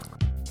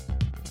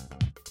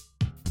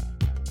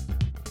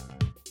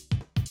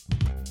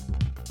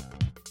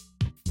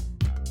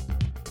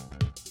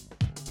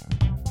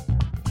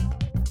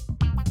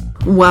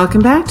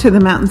Welcome back to the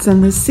Mountains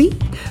and the Sea,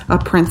 a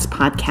Prince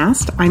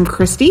podcast. I'm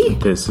Christy.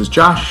 This is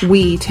Josh.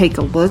 We take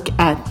a look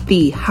at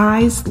the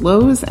highs,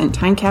 lows, and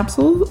time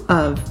capsule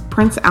of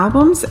Prince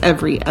albums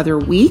every other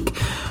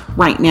week.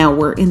 Right now,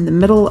 we're in the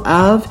middle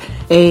of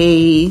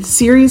a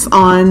series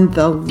on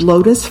the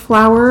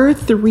LOtUSFLOW3R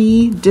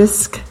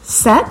 3-disc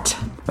set.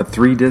 A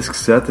 3-disc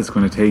set that's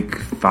going to take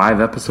 5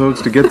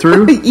 episodes to get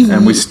through,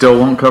 and we still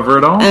won't cover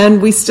it all.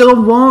 And we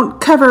still won't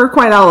cover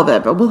quite all of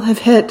it, but we'll have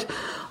hit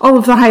all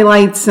of the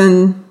highlights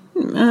and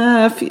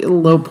a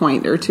low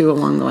point or two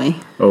along the way.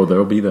 Oh, there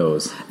will be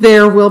those.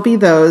 There will be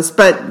those,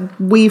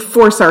 but we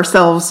force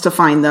ourselves to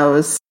find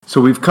those. So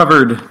we've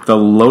covered the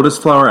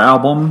LOtUSFLOW3R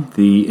album,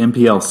 the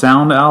MPL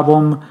Sound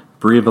album,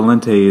 Bria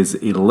Valente's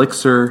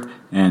Elixir,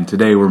 and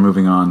today we're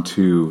moving on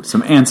to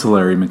some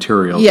ancillary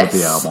materials of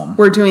the album.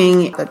 We're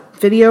doing a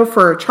video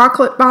for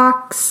Chocolate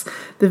Box,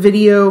 the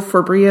video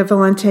for Bria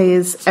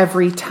Valente's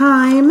Every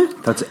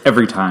Time. That's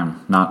every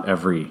time, not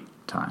every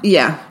time.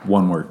 Yeah.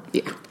 One word.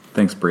 Yeah.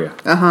 Thanks, Bria.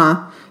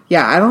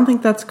 Yeah, I don't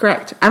think that's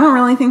correct. I don't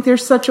really think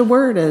there's such a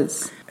word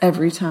as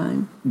every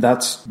time.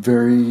 That's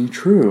very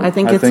true. I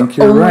think it's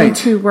you're only right.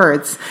 2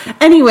 words.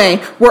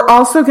 Anyway, we're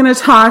also going to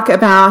talk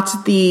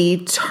about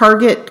the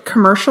Target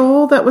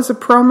commercial that was a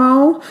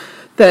promo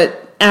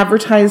that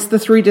advertised the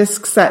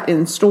 3-disc set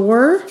in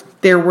store.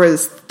 There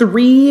was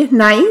 3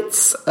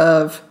 nights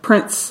of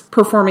Prince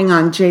performing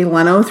on Jay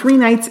Leno, 3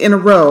 nights in a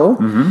row.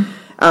 Mm-hmm.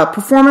 A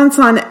performance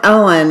on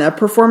Ellen, a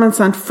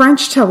performance on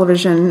French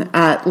television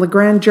at Le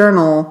Grand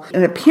Journal,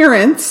 an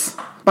appearance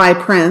by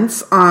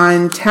Prince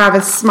on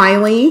Tavis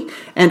Smiley,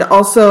 and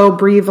also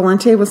Bria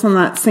Valente was on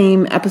that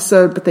same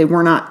episode, but they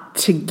were not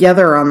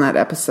together on that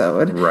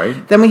episode.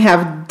 Right. Then we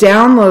have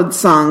download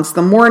songs,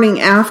 The Morning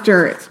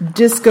After,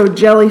 Disco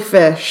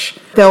Jellyfish,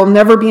 There'll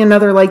Never Be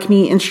Another Like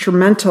Me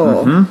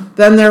instrumental. Mm-hmm.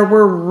 Then there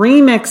were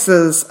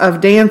remixes of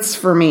Dance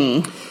For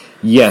Me.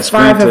 Yes,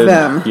 5 granted, of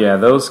them. Yeah,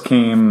 those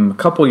came a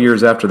couple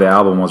years after the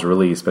album was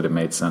released, but it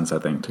made sense, I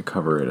think, to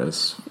cover it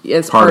as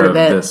part of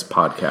this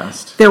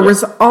podcast. There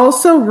was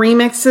also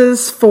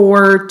remixes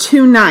for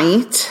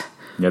Tonight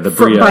the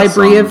by song.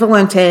 Bria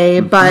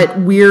Valente, but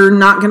we're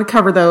not going to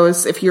cover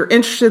those. If you're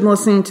interested in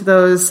listening to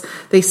those,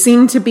 they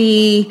seem to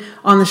be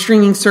on the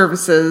streaming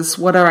services.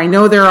 I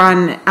know they're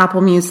on Apple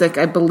Music.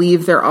 I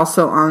believe they're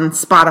also on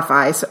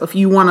Spotify. So if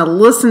you want to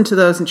listen to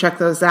those and check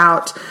those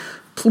out,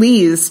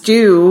 please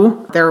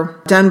do. They're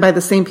done by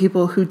the same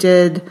people who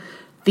did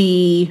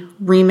the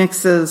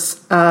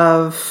remixes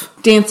of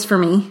Dance For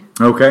Me.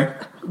 Okay.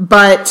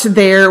 But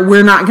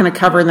we're not going to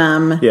cover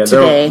them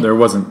today. There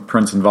wasn't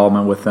Prince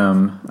involvement with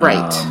them.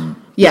 Right.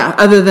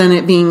 Other than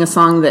it being a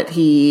song that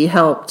he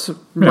helped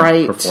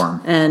write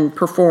and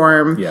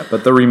perform. Yeah,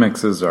 but the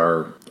remixes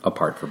are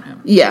apart from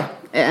him. Yeah.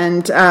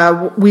 And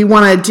we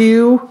want to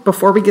do,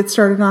 before we get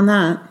started on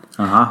that,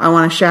 I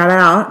want to shout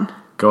out.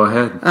 Go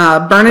ahead.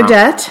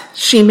 Bernadette,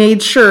 she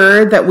made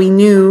sure that we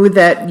knew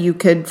that you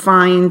could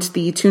find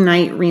the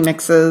 2-night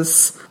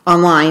remixes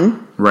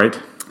online. Right.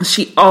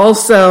 She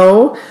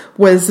also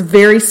was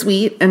very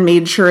sweet and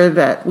made sure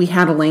that we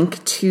had a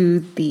link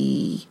to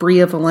the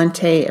Bria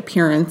Valente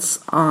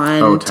appearance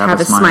on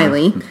Tavis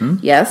Smiley. Mm-hmm.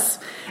 Yes.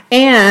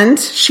 And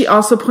she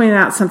also pointed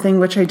out something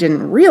which I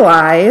didn't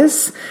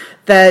realize,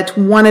 that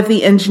one of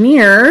the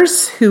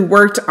engineers who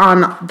worked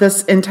on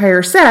this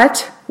entire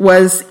set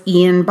was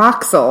Ian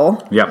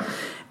Boxall. Yep.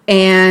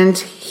 And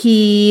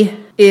he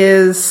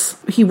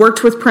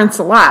worked with Prince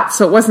a lot,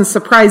 so it wasn't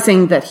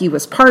surprising that he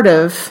was part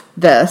of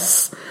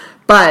this,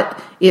 but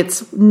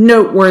it's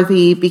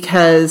noteworthy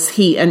because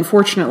he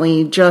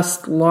unfortunately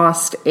just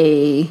lost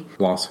a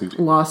lawsuit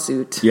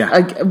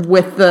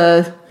with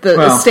the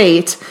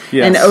estate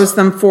and owes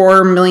them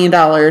 $4 million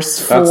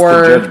That's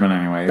the judgment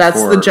anyway.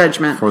 That's the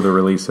judgment. For the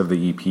release of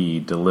the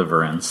EP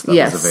Deliverance that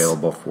was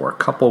available for a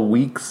couple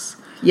weeks.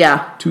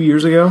 Yeah. 2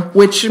 years ago.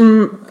 Which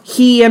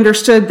he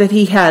understood that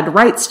he had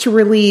rights to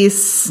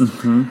release.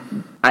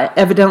 Mm-hmm.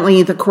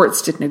 Evidently, the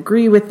courts didn't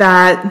agree with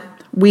that.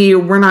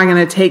 We're not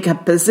going to take a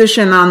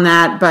position on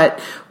that, but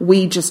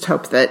we just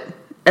hope that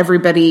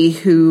everybody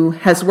who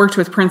has worked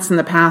with Prince in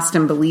the past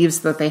and believes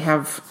that they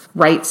have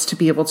rights to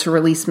be able to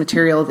release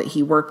material that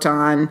he worked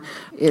on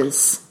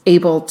is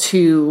able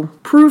to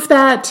prove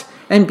that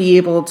and be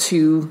able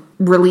to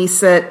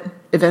release it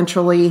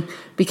eventually,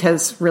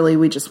 because really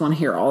we just want to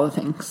hear all the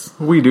things.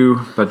 We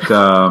do, but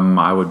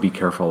I would be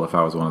careful if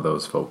I was one of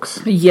those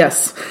folks.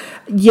 Yes,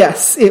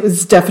 it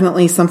was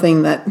definitely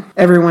something that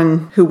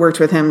everyone who worked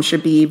with him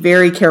should be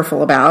very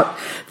careful about.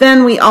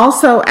 Then we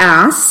also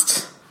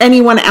asked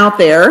anyone out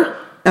there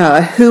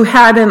who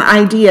had an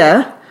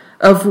idea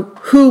of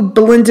who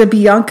Belinda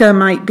Bianca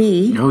might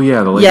be. Oh,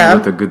 yeah, the lady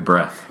with the good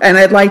breath. And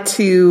I'd like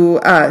to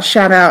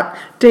shout out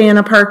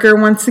Diana Parker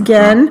once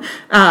again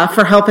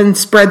for helping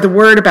spread the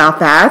word about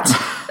that.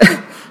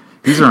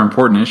 These are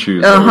important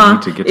issues that we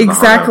need to get to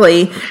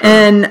exactly. The heart of, for sure.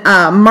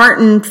 And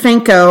Martin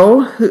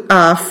Finko,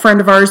 a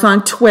friend of ours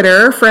on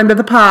Twitter, friend of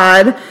the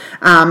pod,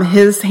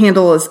 his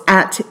handle is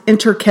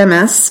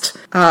 @interchemist.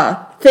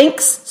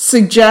 Thinks,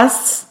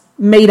 suggests,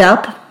 made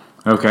up.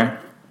 Okay.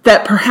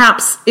 that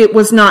perhaps it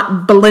was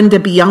not Belinda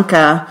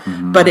Bianca,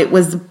 but it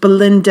was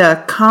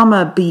Belinda,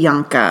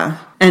 Bianca.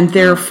 And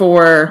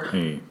therefore...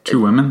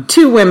 Two women?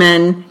 Two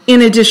women,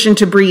 in addition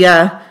to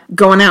Bria,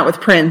 going out with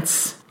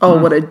Prince. Oh,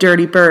 what a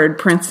dirty bird.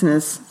 Prince and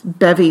his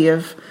bevy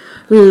of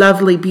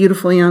lovely,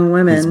 beautiful young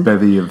women. His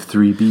bevy of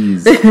 3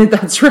 bees.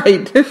 That's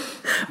right.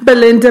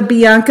 Belinda,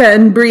 Bianca,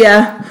 and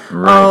Bria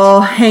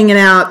all hanging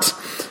out.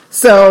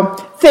 So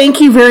thank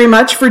you very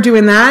much for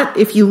doing that.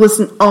 If you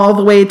listen all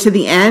the way to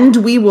the end,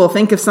 we will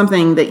think of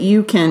something that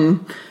you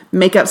can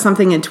make up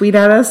something and tweet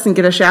at us and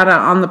get a shout out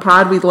on the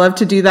pod. We'd love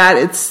to do that.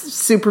 It's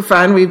super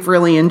fun. We've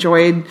really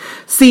enjoyed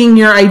seeing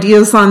your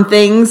ideas on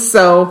things.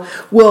 So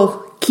we'll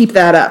keep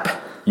that up.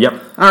 Yep.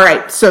 All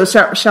right. So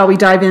shall we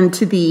dive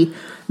into the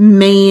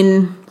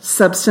main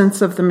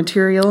substance of the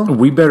material?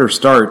 We better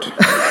start.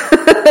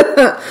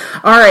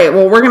 All right.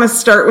 Well, we're going to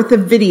start with the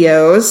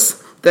videos.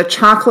 The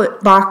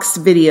chocolate box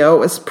video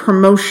was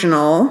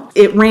promotional.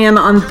 It ran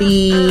on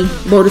the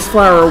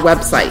LOtUSFLOWR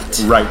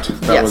website. Right.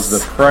 That was the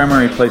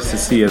primary place to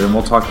see it, and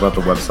we'll talk about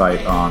the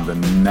website on the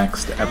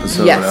next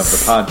episode of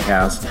the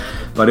podcast.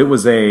 But it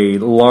was a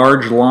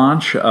large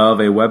launch of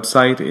a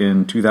website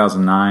in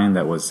 2009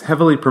 that was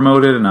heavily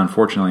promoted, and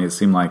unfortunately it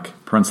seemed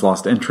like Prince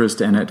lost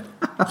interest in it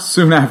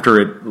soon after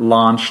it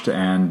launched,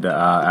 and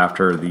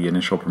after the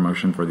initial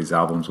promotion for these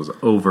albums was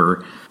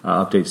over.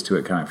 Updates to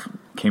it kind of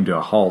came to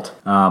a halt.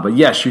 But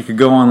yes, you could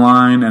go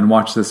online and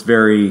watch this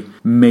very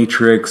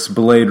Matrix,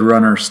 Blade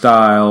Runner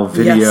style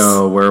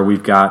video where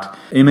we've got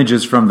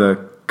images from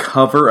the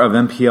cover of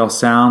MPL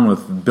Sound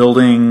with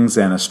buildings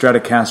and a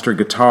Stratocaster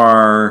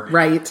guitar.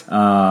 Right.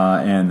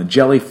 And the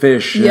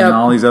jellyfish and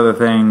all these other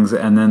things.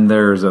 And then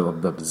there's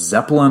the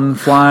Zeppelin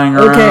flying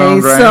around.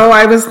 Okay, so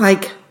I was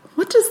like,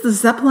 what does the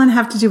Zeppelin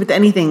have to do with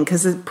anything?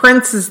 Because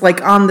Prince is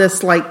like on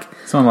this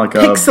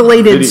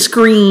pixelated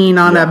screen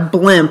on a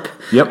blimp.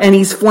 Yep. And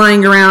he's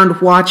flying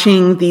around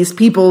watching these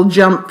people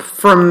jump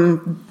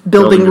from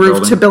building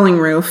roof to building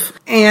roof.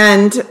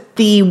 And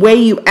the way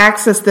you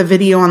access the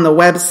video on the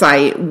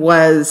website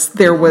was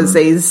there was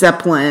a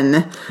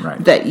Zeppelin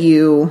that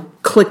you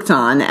clicked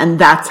on, and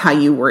that's how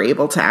you were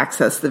able to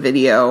access the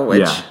video,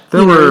 which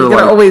you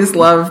always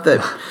love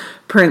that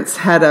Prince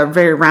had a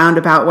very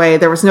roundabout way.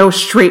 There was no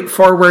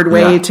straightforward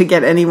way to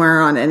get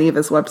anywhere on any of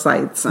his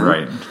websites. And,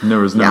 right. There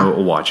was no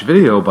watch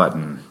video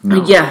button.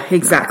 No. Yeah,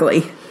 exactly.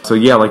 No. So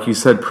yeah, like you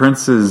said,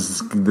 Prince is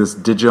this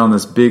on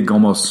this big,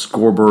 almost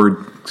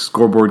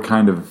scoreboard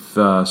kind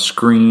of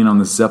screen on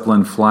this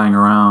Zeppelin flying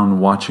around,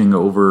 watching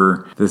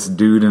over this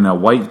dude in a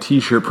white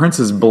T-shirt. Prince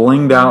is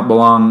blinged out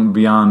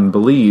beyond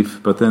belief,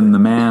 but then the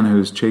man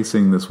who's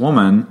chasing this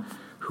woman,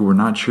 who we're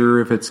not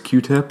sure if it's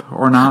Q-Tip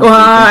or not. Well,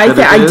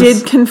 I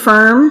did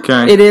confirm.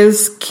 Okay. It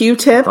is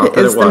Q-Tip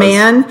is the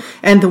man,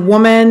 and the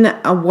woman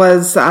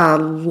was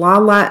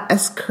Lala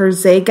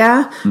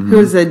Escarcega, who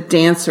is a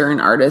dancer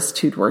and artist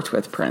who'd worked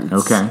with Prince.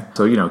 Okay.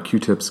 So,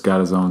 Q-Tip's got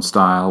his own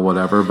style,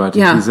 whatever, but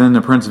he's in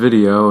the Prince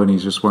video, and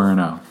he's just wearing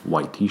a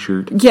white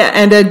T-shirt. Yeah,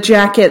 and a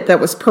jacket that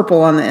was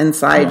purple on the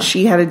inside. Yeah.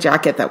 She had a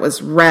jacket that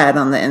was red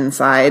on the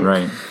inside.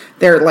 Right.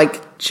 They're,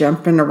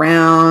 jumping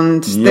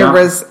around. Yeah. There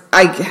was,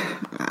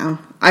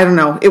 I don't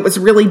know. It was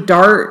really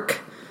dark.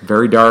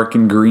 Very dark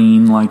and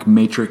green, like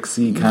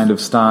Matrix-y kind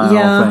of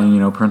style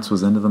thing. Prince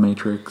was into the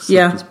Matrix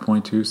at this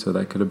point, too, so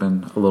that could have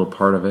been a little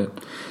part of it.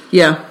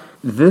 Yeah.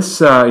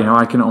 This,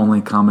 I can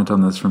only comment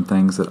on this from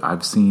things that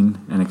I've seen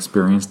and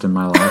experienced in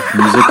my life.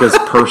 Music is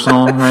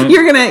personal, right?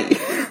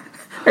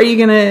 Are you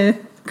gonna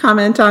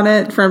comment on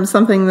it from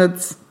something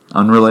that's...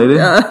 Unrelated?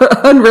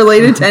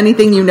 Unrelated to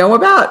anything you know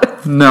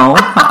about? No,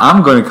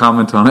 I'm going to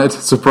comment on it,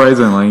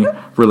 surprisingly,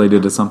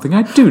 related to something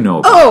I do know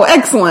about. Oh,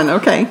 excellent.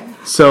 Okay.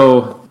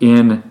 So,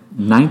 in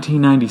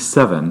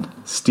 1997,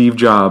 Steve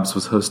Jobs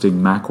was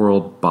hosting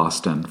Macworld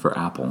Boston for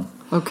Apple.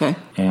 Okay.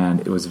 And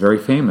it was very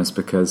famous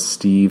because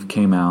Steve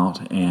came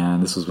out,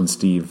 and this was when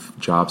Steve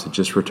Jobs had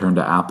just returned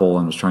to Apple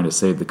and was trying to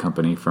save the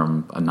company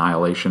from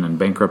annihilation and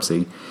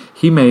bankruptcy.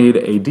 He made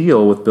a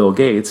deal with Bill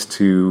Gates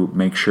to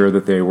make sure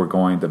that that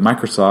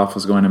Microsoft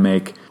was going to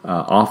make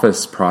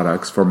Office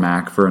products for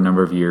Mac for a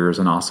number of years,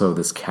 and also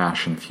this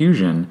cash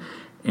infusion.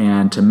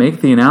 And to make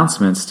the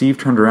announcement, Steve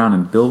turned around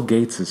and Bill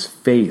Gates'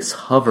 face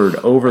hovered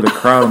over the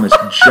crowd on this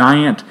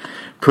giant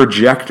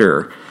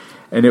projector.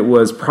 And it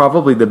was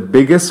probably the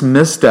biggest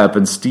misstep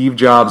in Steve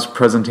Jobs'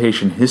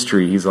 presentation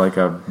history. He's like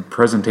a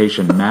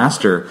presentation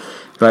master.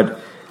 But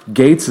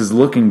Gates is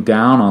looking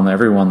down on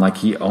everyone like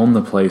he owned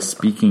the place,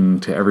 speaking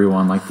to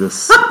everyone like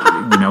this,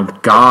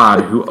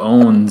 God who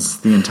owns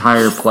the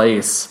entire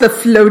place. The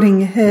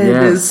floating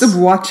head is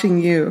watching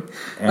you.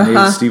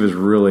 And Steve was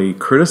really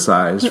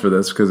criticized for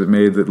this because it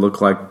made it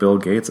look like Bill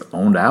Gates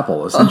owned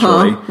Apple,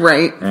 essentially.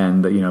 Right.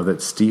 And,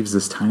 that Steve's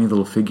this tiny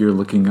little figure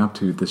looking up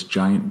to this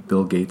giant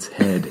Bill Gates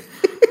head.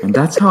 And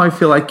that's how I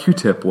feel like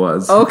Q-Tip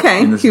was.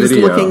 Okay, in this he was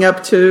video. looking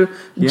up to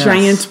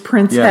giant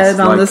Prince head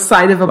on the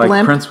side of a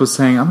blimp. Prince was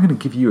saying, I'm going to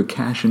give you a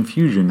cash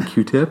infusion,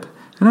 Q-Tip,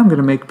 and I'm going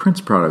to make Prince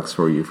products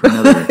for you for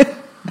another,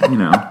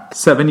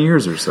 7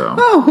 years or so.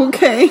 Oh,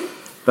 okay.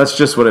 That's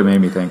just what it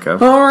made me think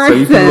of. All right, so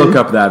you can then. look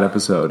up that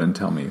episode and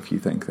tell me if you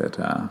think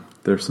that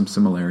there's some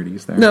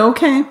similarities there.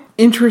 Okay.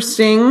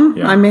 Interesting.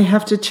 Yeah. I may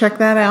have to check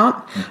that out.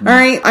 All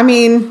right. I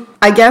mean,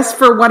 I guess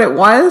for what it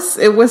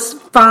was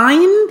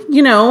fine.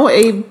 You know,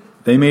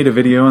 They made a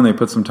video and they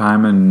put some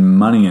time and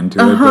money into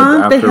it,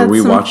 but after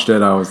we watched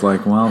it, I was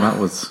like, well, that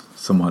was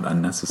somewhat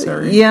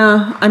unnecessary.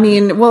 Yeah. I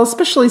mean, well,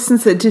 especially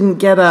since it didn't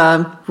get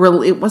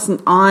it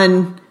wasn't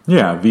on...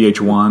 Yeah,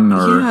 VH1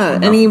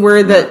 or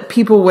anywhere that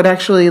people would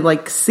actually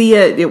like see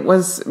it. It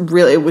was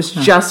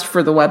just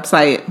for the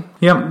website.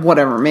 Yep.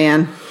 Whatever,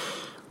 man.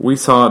 We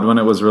saw it when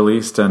it was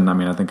released, and I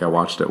mean, I think I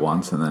watched it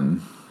once and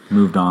then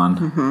moved on.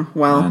 Mm-hmm.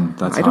 Well, and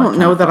that's I don't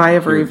know that I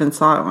ever even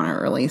saw it when it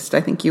released.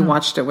 I think you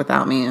watched it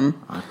without me, and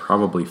I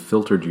probably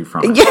filtered you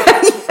from it.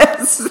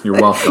 Yes, you're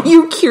welcome.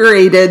 You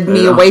curated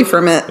me away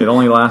from it. It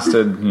only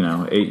lasted,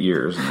 8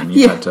 years, and then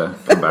you had to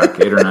go back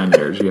 8 or 9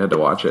 years. You had to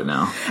watch it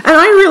now. And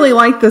I really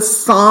liked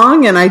this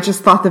song, and I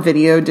just thought the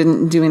video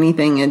didn't do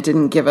anything. It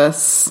didn't give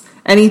us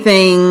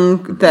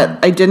anything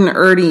that I didn't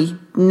already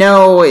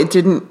know.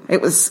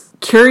 It was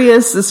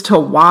curious as to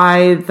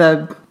why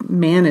the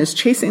man is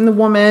chasing the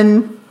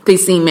woman. They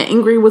seem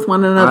angry with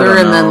one another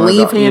and then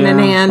leave hand in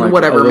hand. Like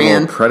whatever, a little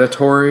man.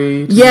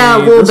 Predatory. Yeah,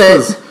 me. a little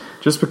bit.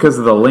 Just because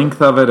of the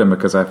length of it, and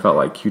because I felt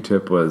like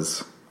Q-Tip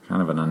was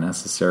kind of an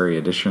unnecessary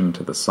addition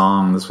to the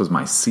song. This was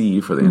my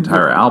C for the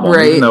entire album.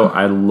 Right. Even though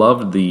I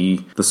loved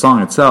the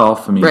song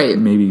itself. I mean, right.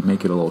 Maybe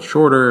make it a little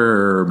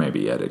shorter, or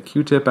maybe edit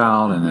Q-Tip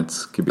out, and it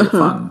could be a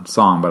fun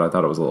song, but I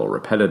thought it was a little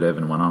repetitive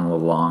and went on a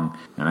little long,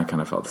 and I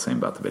kind of felt the same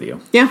about the video.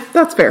 Yeah,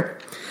 that's fair.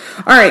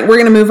 All right, we're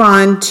going to move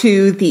on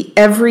to the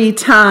Every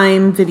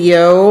Time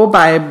video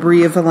by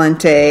Bria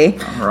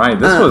Valente. All right,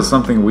 this was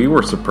something we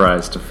were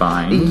surprised to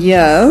find.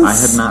 Yes. I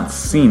had not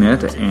seen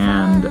it,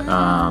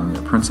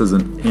 and Prince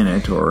isn't in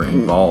it or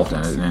involved in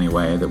it in any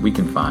way that we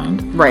can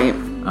find. Right.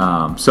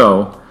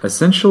 So,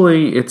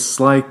 essentially, it's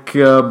like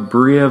a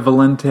Bria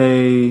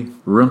Valente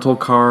rental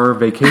car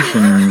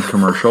vacation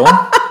commercial.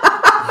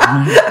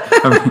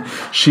 I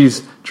mean,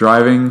 she's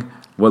driving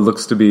what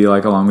looks to be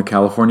like along the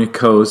California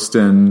coast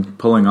and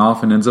pulling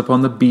off and ends up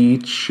on the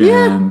beach.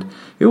 Yeah. And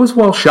it was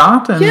well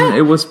shot and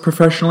it was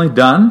professionally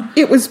done.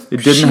 It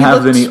didn't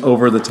have any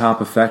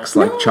over-the-top effects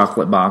like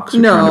Chocolate Box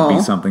or trying to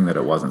be something that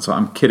it wasn't. So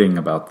I'm kidding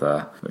about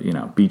the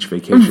beach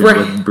vacation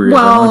with Bria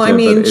Well, Valente, I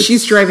mean,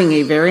 she's driving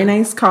a very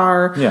nice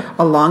car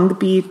along the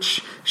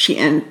beach. She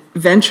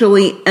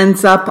eventually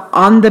ends up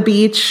on the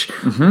beach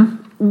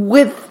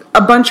with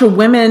a bunch of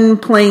women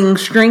playing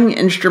string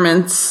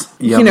instruments,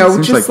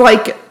 just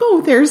like,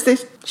 there's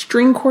this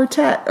string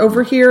quartet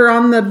over here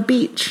on the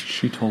beach.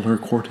 She told her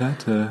quartet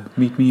to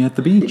meet me at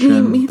the beach,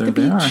 and there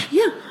they are.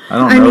 Yeah. I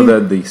don't know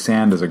that the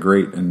sand is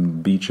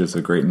and beach is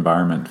a great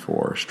environment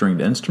for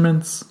stringed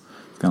instruments.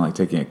 It's kind of like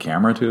taking a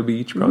camera to a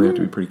beach. Probably have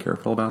to be pretty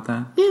careful about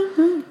that.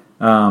 Yeah.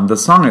 The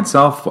song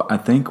itself, I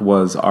think,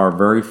 was our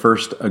very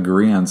first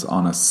agreeance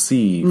on a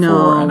C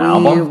for an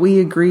album. We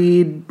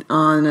agreed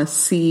on a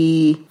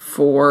C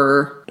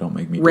for Don't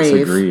make me Rave.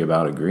 disagree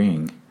about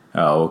agreeing.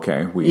 Oh,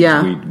 okay. We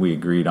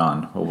agreed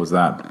on, what was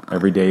that?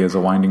 Every Day is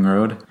a Winding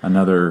Road?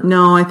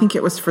 No, I think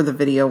it was for the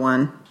video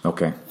one.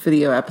 Okay.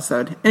 Video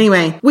episode.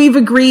 Anyway, we've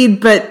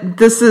agreed, but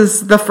this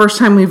is the first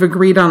time we've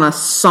agreed on a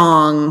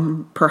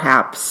song,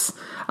 perhaps.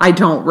 I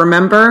don't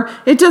remember.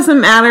 It doesn't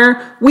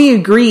matter. We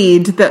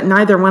agreed that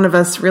neither one of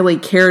us really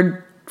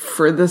cared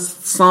for this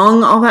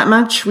song all that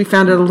much. We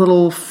found it a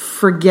little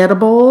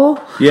forgettable.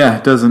 Yeah,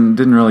 it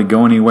didn't really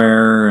go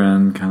anywhere,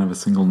 and kind of a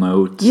single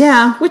note.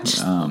 Yeah, which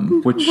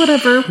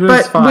whatever.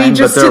 But fine, we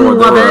just but didn't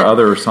love it. There were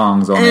other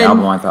songs on the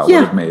album I thought would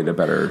have made a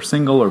better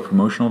single or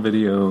promotional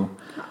video.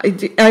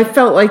 I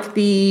felt like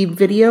the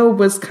video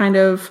was kind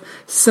of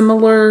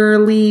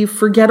similarly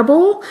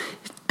forgettable.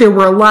 There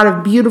were a lot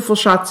of beautiful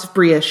shots of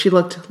Bria. She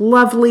looked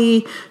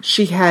lovely.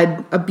 She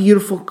had a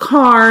beautiful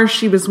car.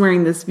 She was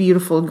wearing this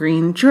beautiful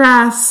green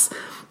dress.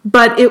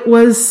 But it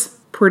was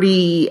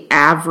pretty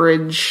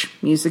average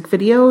music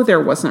video.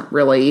 There wasn't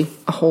really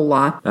a whole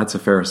lot. That's a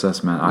fair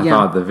assessment. I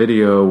thought the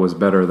video was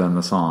better than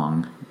the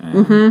song.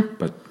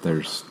 But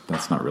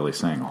that's not really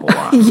saying a whole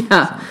lot.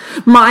 Yeah.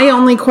 So. My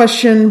only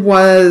question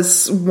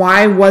was,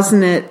 why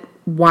wasn't it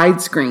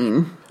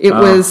widescreen? It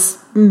was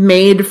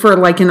made for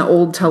like an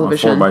old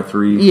television. A 4:3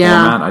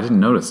 format? I didn't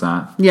notice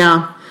that.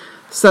 Yeah.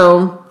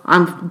 So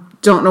I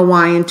don't know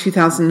why in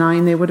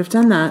 2009 they would have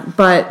done that,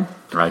 but...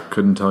 I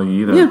couldn't tell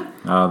you either.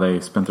 Yeah. They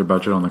spent their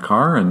budget on the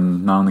car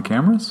and not on the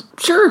cameras?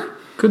 Sure.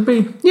 Could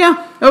be.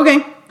 Yeah.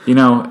 Okay.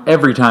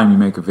 Every time you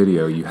make a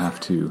video, you have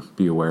to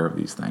be aware of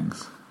these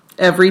things.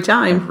 Every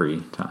time.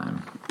 Every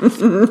time. All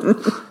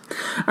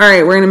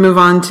right, we're going to move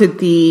on to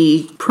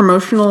the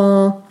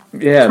promotional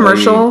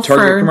commercial. The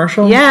Target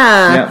commercial?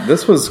 Yeah.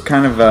 This was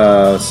kind of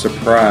a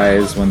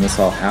surprise when this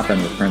all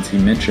happened with Prince. He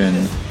mentioned,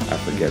 I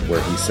forget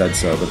where he said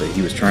so, but that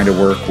he was trying to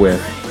work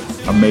with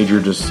a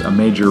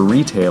major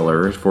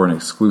retailer for an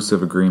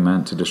exclusive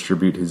agreement to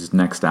distribute his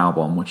next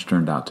album, which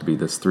turned out to be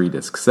this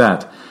 3-disc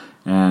set.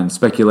 And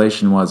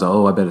speculation was,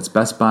 I bet it's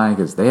Best Buy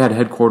because they had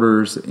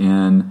headquarters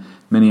in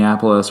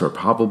Minneapolis, or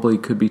probably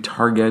could be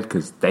Target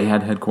because they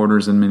had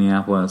headquarters in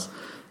Minneapolis.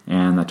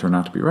 And that turned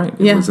out to be right.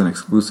 It was an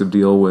exclusive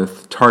deal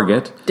with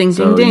Target. Ding,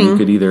 so ding, ding. You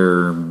could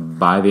either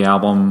buy the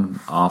album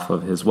off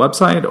of his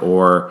website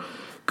or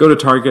go to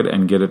Target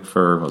and get it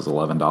for,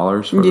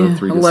 $11 for the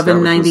 3 disc set?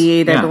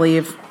 $11.98, I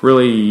believe.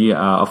 Really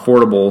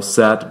affordable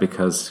set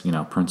because,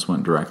 Prince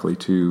went directly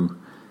to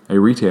a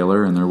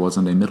retailer and there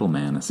wasn't a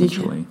middleman,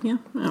 essentially. Yeah.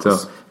 So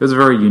it was a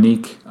very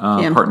unique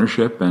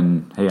partnership,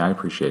 and hey, I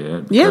appreciated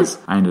it because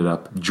I ended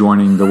up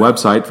joining the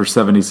website for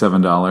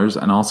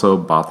 $77 and also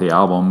bought the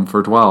album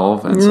for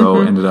 $12, and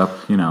so ended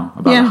up,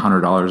 about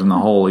 $100 in the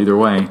hole either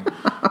way.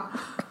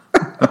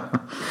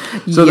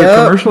 So the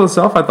commercial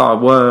itself, I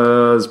thought,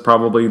 was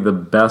probably the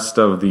best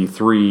of the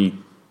 3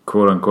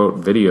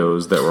 quote-unquote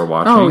videos that we're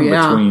watching.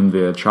 Between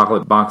the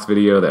chocolate box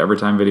video, the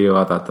Everytime video,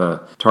 I thought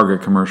the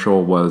Target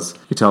commercial was, you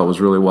could tell it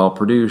was really well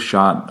produced,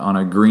 shot on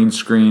a green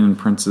screen, and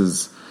Prince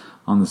is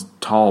on this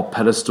tall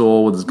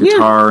pedestal with his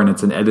guitar, and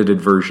it's an edited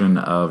version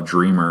of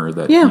Dreamer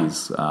that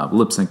he's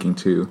lip-syncing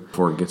to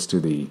before it gets to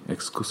the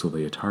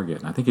exclusively at Target.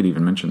 And I think it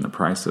even mentioned the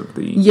price of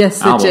the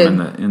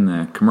album in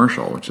the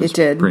commercial, which is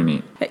pretty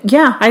neat.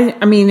 Yeah,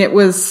 I mean, it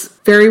was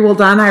very well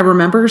done. I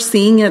remember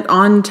seeing it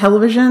on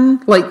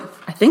television,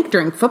 I think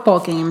during football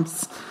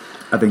games.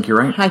 I think you're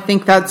right. I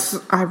think that's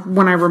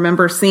when I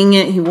remember seeing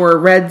it. He wore a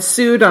red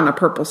suit on a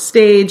purple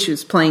stage. He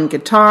was playing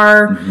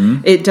guitar.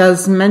 Mm-hmm. It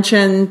does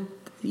mention,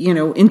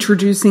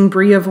 introducing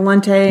Bria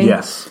Valente.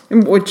 Yes.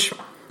 Which,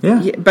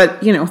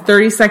 but,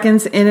 30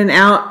 seconds in and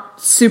out,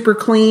 super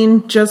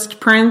clean, just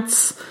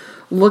Prince,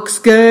 looks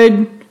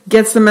good,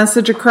 gets the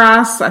message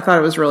across. I thought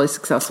it was really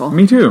successul.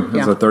 Me too. It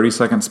was a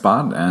 30-second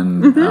spot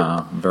and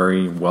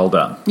very well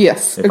done.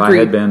 Yes, If I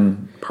had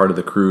been part of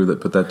the crew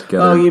that put that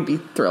together, you'd be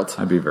thrilled.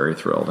 I'd be very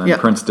thrilled. And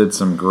Prince did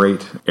some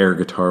great air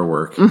guitar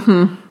work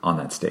on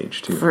that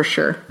stage too. For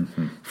sure.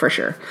 For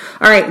sure.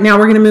 All right, now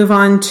we're going to move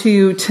on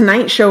to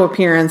Tonight Show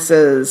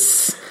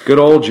appearances. Good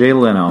old Jay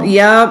Leno.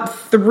 Yep,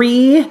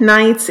 3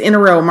 nights in a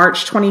row,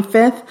 March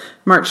 25th,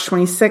 March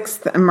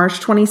 26th, and March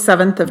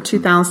 27th of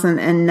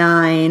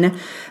 2009.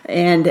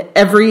 And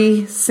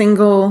every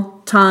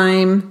single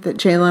time that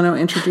Jay Leno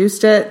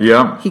introduced it,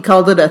 he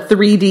called it a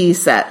 3D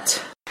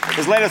set.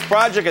 His latest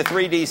project, a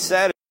 3D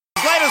set.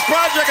 His latest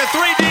project, a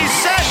 3D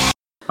set.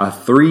 A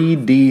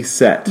 3D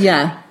set.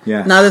 Yeah.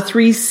 Yes. Not a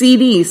 3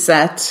 CD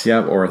set.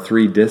 Yep, or a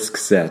 3 disc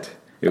set.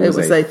 It was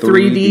a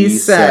 3D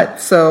set.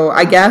 So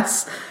I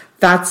guess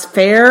that's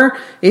fair.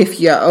 If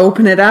you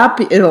open it up,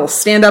 it'll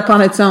stand up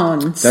on its own.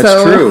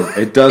 That's true.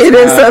 It does. It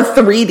is a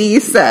 3D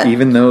set.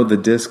 Even though the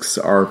discs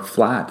are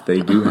flat,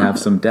 they do have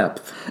some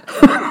depth.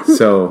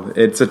 So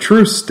it's a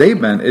true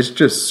statement. It's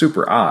just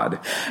super odd.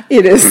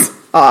 It is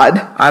odd.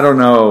 I don't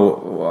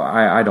know.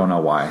 I don't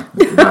know why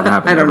that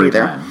happened every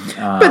time.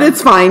 But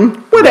it's fine.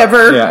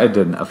 Whatever. Yeah, it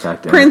didn't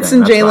affect anything. Prince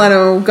and Jay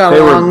Leno got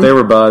along. They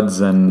were buds,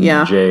 and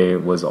Jay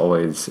was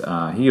always...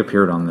 he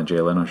appeared on the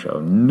Jay Leno show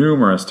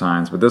numerous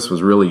times, but this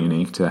was really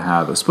unique to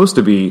have. It was supposed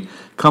to be,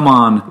 come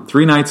on,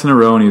 3 nights in a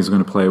row, and he was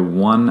going to play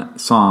one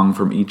song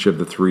from each of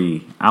the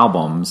 3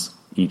 albums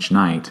each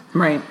night.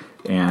 Right.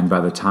 And by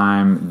the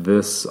time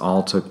this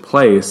all took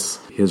place,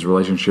 his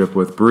relationship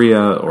with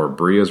Bria, or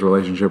Bria's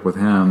relationship with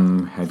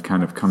him, had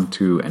kind of come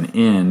to an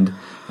end,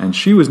 and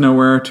she was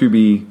nowhere to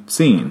be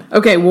seen.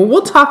 Okay, well,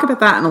 we'll talk about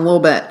that in a little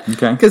bit.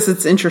 Okay. Because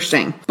it's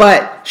interesting.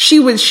 But she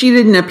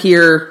didn't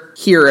appear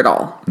here at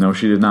all. No,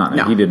 she did not.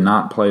 No. And he did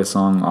not play a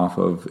song off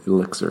of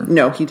Elixir.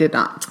 No, he did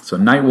not. So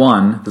night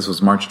 1, this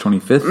was March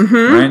 25th,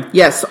 right?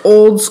 Yes,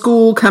 Old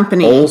School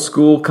Company. Old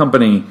School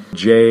Company.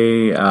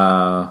 Jay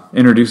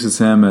introduces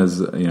him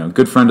as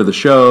good friend of the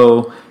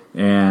show,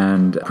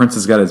 and Prince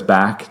has got his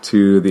back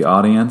to the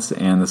audience,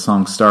 and the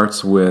song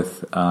starts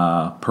with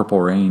Purple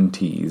Rain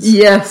tease.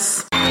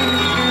 Yes.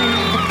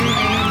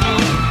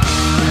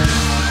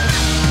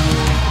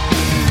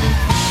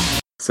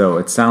 So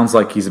it sounds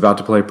like he's about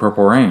to play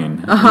Purple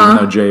Rain, even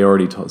though Jay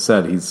already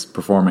said he's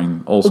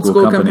performing Old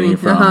School Company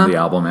from the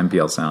album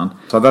MPL Sound.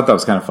 So I thought that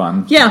was kind of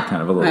fun. Yeah.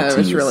 Kind of a little tease. It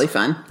was really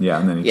fun. Yeah,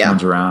 and then he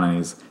turns around and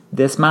he's,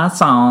 "This my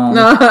song."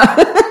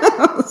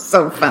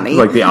 So funny.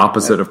 Like the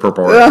opposite of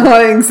Purple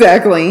Rain.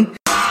 Exactly. This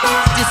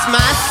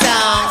my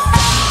song.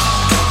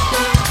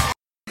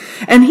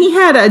 And he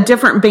had a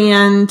different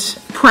band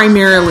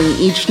primarily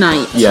each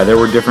night. Yeah, there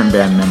were different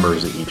band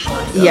members each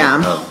night of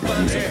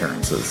these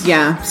appearances.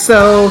 Yeah,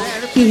 so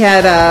he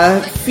had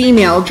a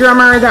female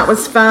drummer that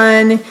was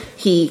fun.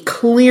 He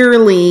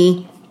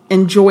clearly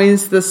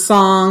enjoys the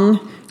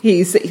song.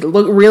 He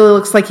really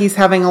looks like he's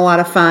having a lot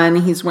of fun.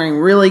 He's wearing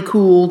really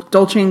cool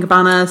Dolce &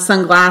 Gabbana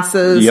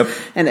sunglasses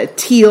and a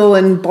teal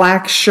and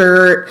black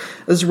shirt.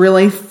 It was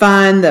really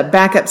fun. The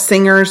backup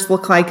singers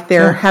look like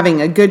they're having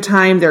a good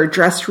time. They're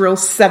dressed real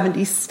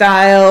 70s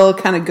style.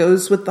 Kind of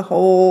goes with the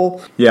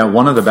whole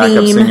one of the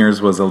backup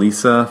singers was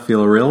Elisa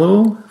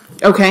Fiorillo.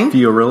 Okay.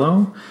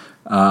 Fiorillo,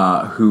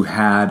 who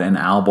had an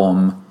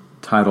album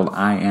titled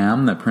I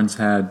Am that Prince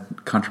had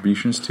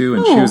contributions to,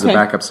 and she was a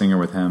backup singer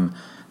with him.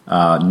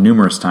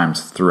 numerous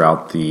times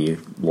throughout the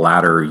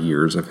latter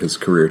years of his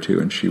career, too.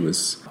 And she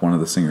was one of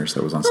the singers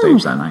that was on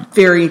stage that night.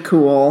 Very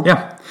cool.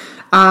 Yeah.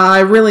 I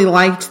really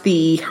liked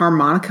the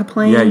harmonica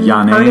playing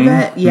part of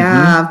it.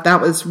 Yeah,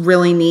 that was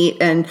really neat.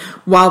 And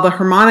while the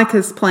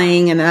harmonica's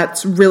playing, and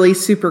that's really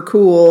super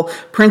cool,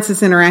 Prince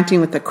is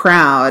interacting with the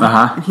crowd.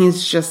 And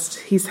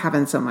he's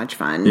having so much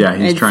fun. Yeah,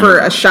 he's trying for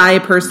to a shy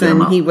person,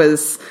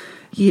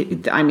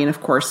 I mean, of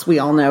course, we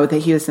all know that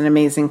he was an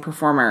amazing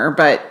performer,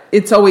 but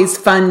it's always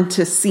fun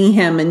to see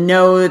him and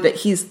know that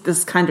he's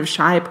this kind of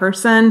shy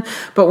person.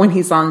 But when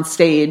he's on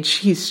stage,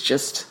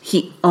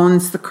 he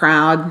owns the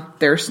crowd.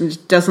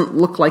 Doesn't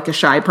look like a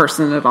shy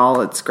person at all.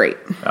 It's great.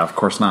 Of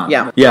course not.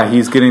 Yeah. Yeah,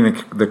 he's getting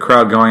the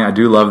crowd going. I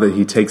do love that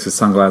he takes his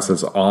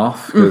sunglasses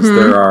off because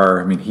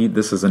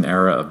this is an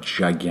era of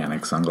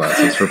gigantic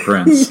sunglasses for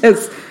Prince.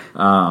 Yes.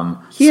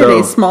 He had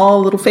a small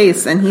little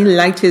face and he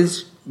liked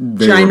his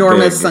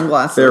ginormous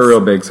sunglasses. They're real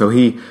big. So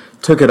he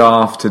took it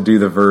off to do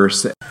the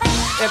verse.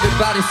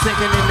 Everybody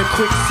sinking in the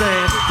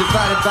quicksand,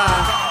 divided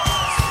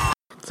by.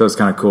 So it's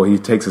kind of cool. He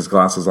takes his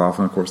glasses off,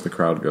 and of course the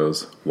crowd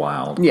goes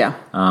wild. Yeah.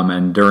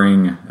 And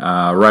during,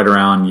 right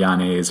around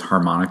Yanné's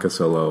harmonica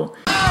solo,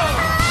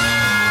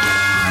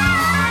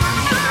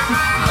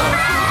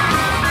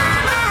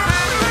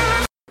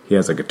 he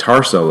has a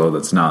guitar solo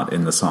that's not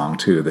in the song,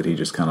 too, that he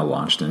just kind of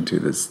launched into.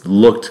 This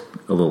looked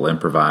a little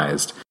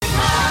improvised.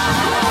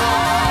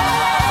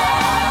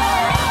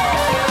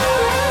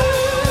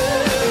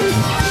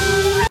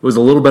 It was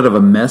a little bit of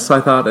a mess,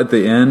 I thought, at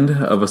the end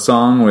of a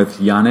song with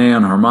Yanné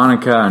on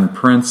harmonica and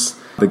Prince.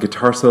 The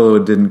guitar solo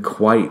didn't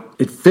quite...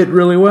 It fit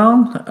really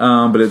well,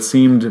 but it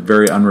seemed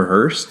very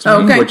unrehearsed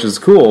to me, which is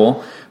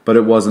cool. But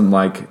it wasn't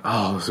like, it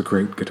was a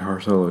great guitar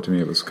solo to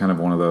me. It was kind of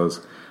one of those...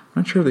 I'm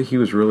not sure that he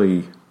was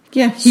really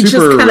he just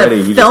kind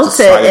of felt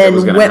it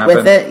and went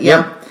with it.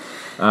 Yeah. Yep.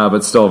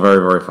 But still very,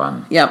 very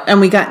fun. Yep,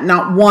 and we got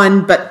not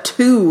one, but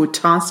two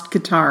tossed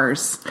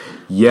guitars.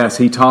 Yes,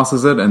 he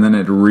tosses it, and then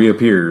it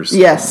reappears.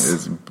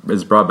 Yes.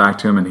 Is brought back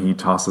to him, and he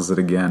tosses it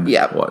again.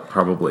 Yep.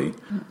 Probably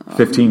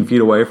 15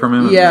 feet away from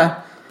him?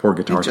 Yeah. Poor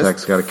guitar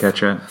tech's got to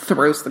catch it.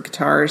 Throws the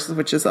guitars,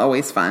 which is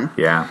always fun.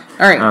 Yeah.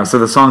 All right. So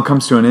the song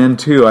comes to an end,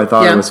 too. I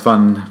thought it was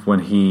fun when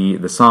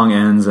the song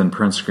ends and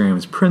Prince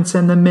screams, "Prince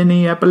and the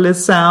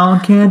Minneapolis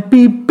Sound can't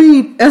be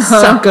beat,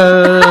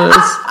 suckers."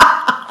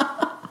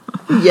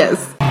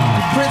 Yes.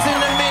 Prince in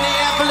the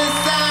Minneapolis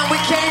Sound, we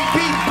can't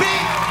be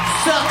beat,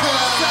 sucker.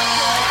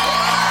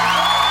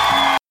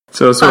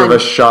 So sort of a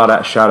shout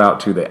out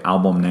to the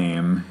album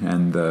name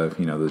and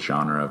the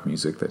genre of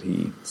music that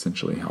he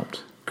essentially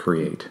helped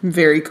create.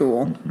 Very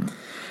cool.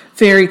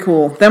 Very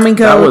cool. Then we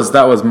go.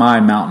 That was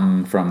my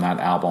mountain from that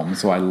album.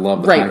 So I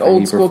love the fact that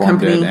he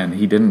performed it, and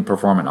he didn't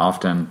perform it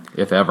often,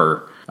 if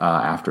ever,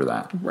 after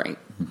that. Right.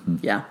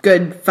 Yeah.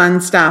 Good,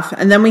 fun stuff.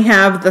 And then we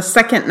have the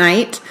second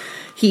night.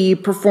 He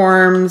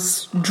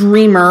performs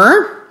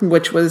Dreamer,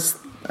 which was,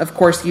 of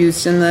course,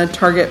 used in the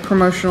Target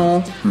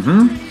promotional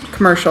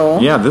commercial.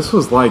 Yeah, this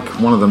was like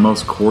one of the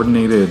most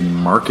coordinated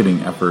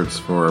marketing efforts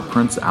for a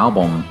Prince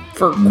album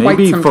for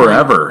maybe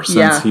forever time.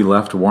 Since he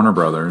left Warner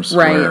Brothers.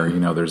 Right.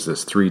 Where, there's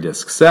this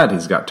 3-disc set.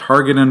 He's got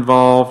Target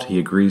involved. He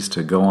agrees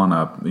to go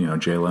on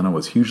Jay Leno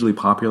was hugely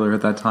popular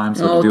at that time.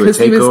 So to do a takeover. Because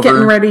he was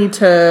getting ready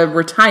to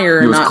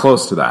retire. He was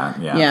close to that,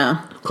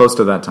 Yeah. Close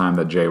to that time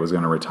that Jay was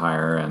going to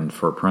retire, and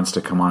for Prince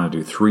to come on and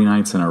do 3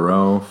 nights in a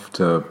row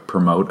to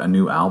promote a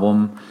new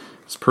album,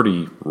 it's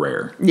pretty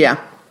rare. Yeah.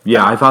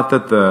 Yeah, I thought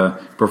that the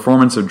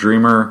performance of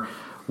Dreamer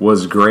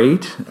was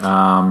great.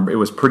 It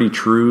was pretty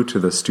true to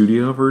the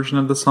studio version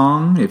of the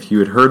song. If you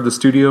had heard the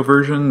studio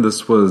version,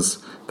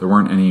 there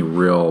weren't any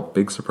real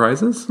big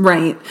surprises.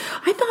 Right.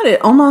 I thought it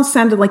almost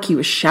sounded like he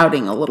was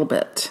shouting a little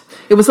bit.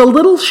 It was a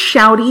little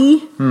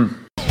shouty.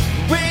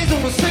 Raised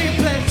on the same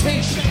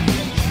plantation.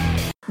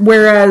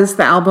 Whereas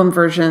the album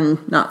version,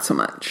 not so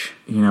much.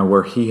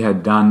 Where he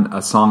had done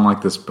a song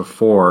like this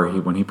before,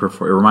 when he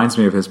performed, it reminds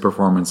me of his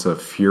performance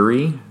of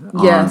Fury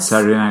on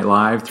Saturday Night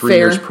Live 3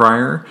 years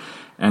prior.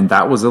 And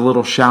that was a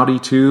little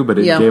shouty too, but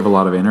it gave a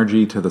lot of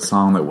energy to the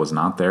song that was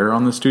not there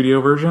on the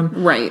studio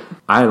version. Right.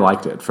 I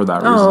liked it for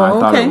that reason. I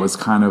thought it was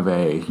kind of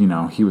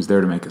he was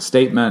there to make a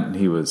statement, and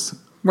he was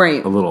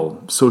a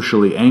little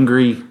socially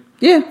angry.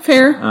 Yeah,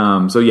 fair. It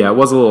was a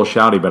little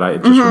shouty, but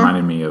it just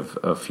reminded me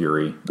of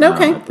Fury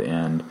at the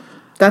end.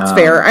 That's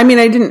fair. I mean,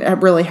 I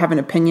didn't really have an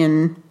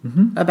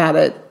opinion about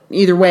it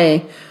either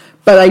way,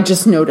 but I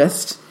just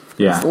noticed.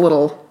 Yeah. It's a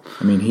little...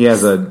 I mean, he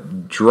has a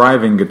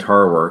driving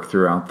guitar work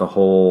throughout the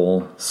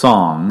whole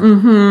song,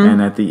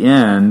 and at the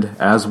end,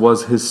 as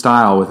was his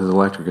style with his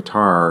electric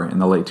guitar in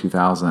the late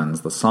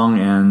 2000s, the song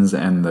ends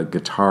and the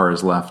guitar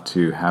is left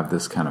to have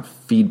this kind of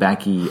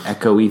feedbacky,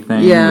 echoey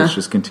thing that's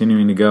just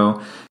continuing to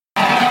go.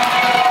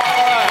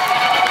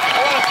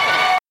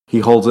 He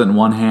holds it in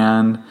one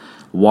hand,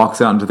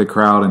 walks out into the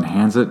crowd, and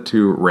hands it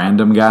to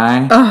random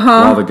guy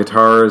while the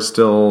guitar is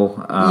still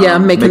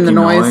making the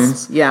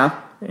noise. Yeah.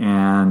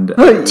 And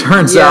it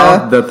turns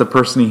out that the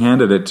person he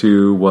handed it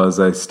to was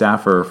a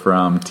staffer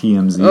from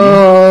TMZ.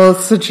 Oh,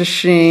 such a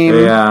shame.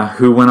 Yeah,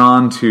 who went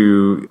on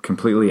to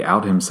completely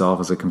out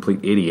himself as a complete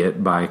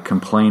idiot by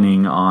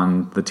complaining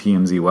on the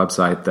TMZ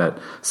website that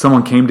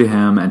someone came to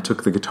him and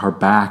took the guitar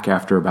back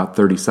after about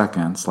 30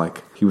 seconds,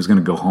 like he was going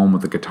to go home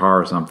with the guitar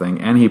or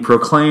something. And he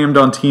proclaimed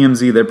on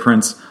TMZ that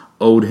Prince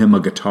owed him a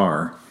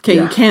guitar. Okay,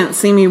 you can't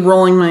see me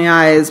rolling my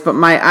eyes, but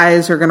my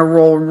eyes are going to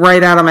roll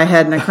right out of my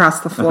head and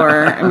across the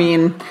floor. I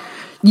mean,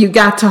 you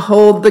got to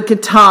hold the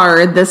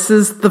guitar. This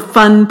is the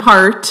fun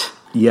part.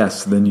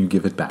 Yes, then you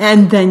give it back.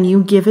 And then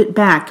you give it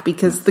back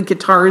because the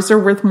guitars are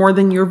worth more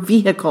than your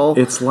vehicle.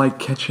 It's like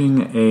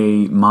catching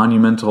a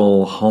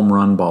monumental home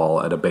run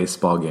ball at a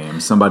baseball game.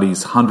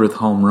 Somebody's 100th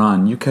home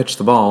run. You catch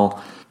the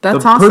ball.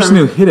 That's awesome. The person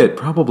who hit it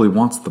probably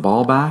wants the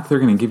ball back. They're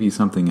going to give you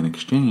something in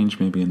exchange,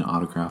 maybe an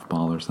autograph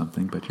ball or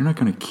something, but you're not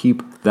going to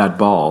keep that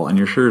ball, and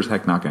you're sure as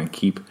heck not going to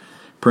keep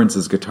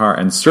Prince's guitar,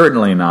 and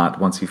certainly not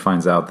once he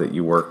finds out that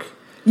you work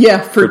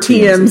for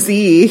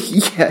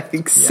TMZ. Yeah,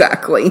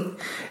 exactly. Yeah.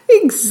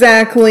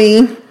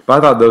 Exactly. But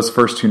I thought those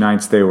first two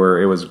nights, it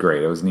was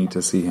great. It was neat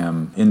to see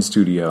him in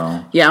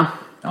studio. Yeah.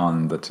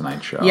 On the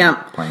Tonight Show,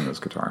 playing those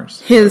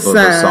guitars. His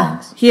those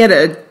songs. He had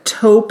a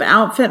taupe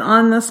outfit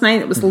on this night.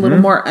 It was a little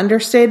more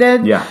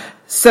understated. Yeah.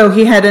 So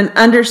he had an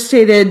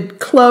understated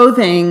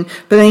clothing,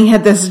 but then he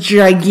had this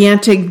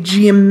gigantic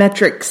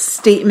geometric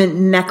statement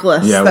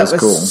necklace that was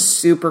cool.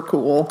 Super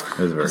cool. It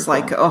was very cool.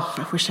 Like, oh,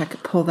 I wish I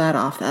could pull that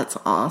off. That's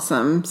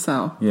awesome.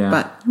 So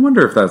but I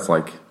wonder if that's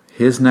like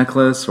his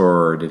necklace,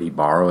 or did he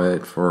borrow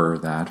it for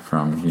that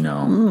from,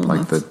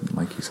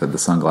 like you said, the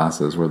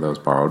sunglasses, were those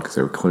borrowed because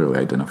they were clearly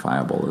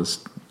identifiable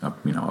as a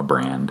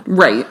brand,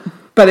 right?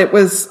 But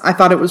I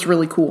thought it was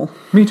really cool.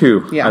 Me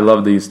too. Yeah, I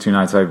love these two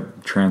nights. I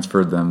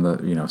transferred them.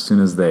 As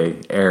soon as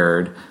they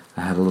aired,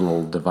 I had a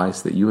little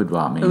device that you had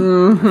bought me.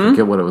 I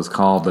forget what it was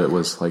called, but it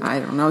was like, I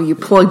don't know. You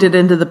plugged it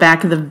into the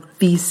back of the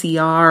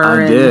VCR.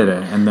 I did,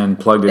 and then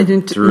plugged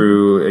it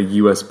through a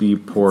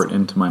USB port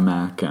into my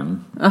Mac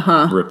and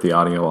ripped the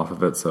audio off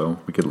of it so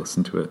we could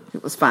listen to it.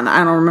 It was fun.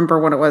 I don't remember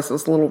what it was. It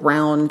was a little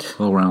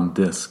round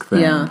disc thing.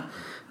 Yeah,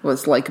 it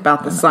was like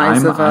about the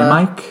size of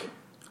a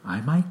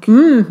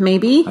iMic.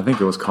 Maybe. I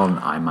think it was called an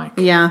iMic.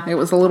 Yeah, it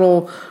was a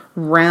little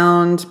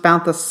round,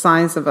 about the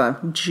size of a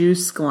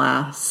juice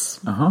glass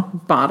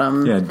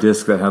bottom. Yeah, a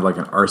disc that had like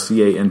an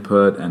RCA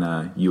input and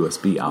a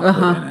USB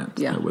output in it.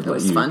 Yeah, it would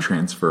let you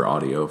transfer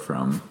audio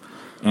from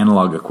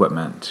analog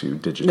equipment to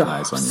digitize on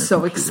your computer.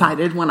 So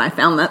excited when I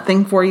found that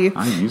thing for you.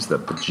 I used the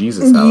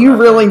bejesus out of You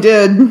really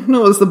did. It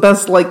was the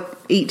best,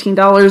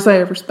 $18 I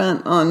ever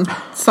spent on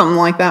something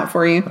like that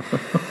for you.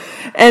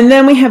 And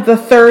then we have the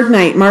third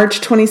night,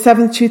 March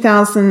 27th,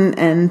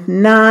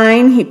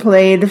 2009. He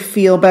played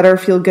Feel Better,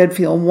 Feel Good,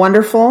 Feel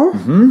Wonderful.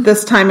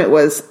 This time it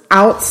was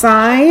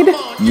outside.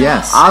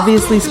 Yes.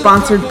 Obviously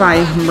sponsored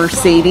by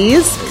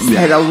Mercedes. It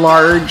had a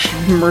large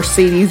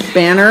Mercedes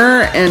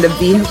banner and a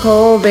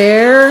vehicle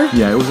there.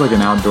 Yeah, it was like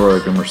an outdoor,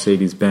 like a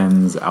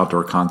Mercedes-Benz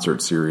outdoor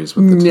concert series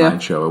with the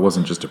Tonight Show. It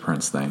wasn't just a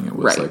Prince thing. It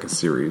was like a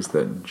series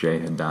that Jay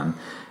had done.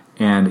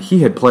 And he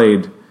had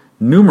played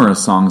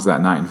numerous songs that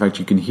night. In fact,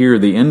 you can hear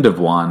the end of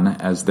one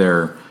as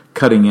they're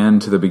cutting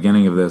into the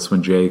beginning of this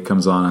when Jay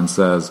comes on and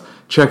says,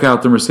 check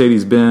out the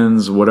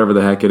Mercedes-Benz, whatever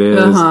the heck it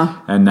is.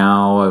 And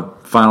now a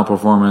final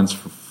performance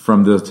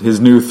from his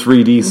new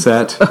 3D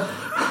set.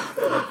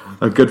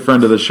 A good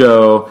friend of the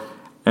show.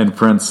 And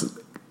Prince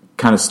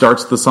kind of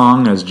starts the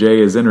song as Jay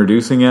is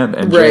introducing it.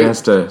 And Jay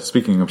has to,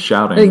 speaking of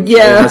shouting, Jay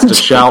has to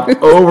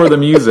shout over the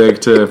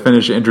music to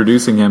finish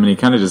introducing him. And he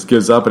kind of just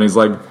gives up and he's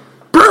like,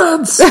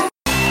 Prince!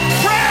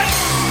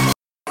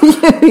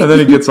 And then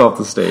he gets off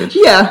the stage.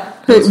 Yeah,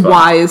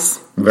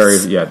 wise.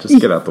 Just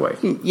get out the way.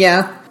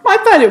 Yeah. I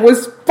thought it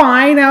was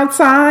fine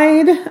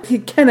outside.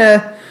 It kind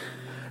of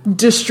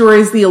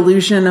destroys the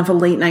illusion of a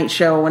late night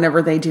show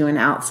whenever they do an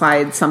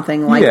outside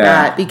something like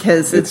that,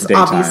 because it's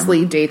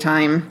obviously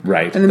daytime.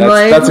 Right. And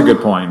that's a good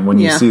point. When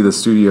you see the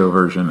studio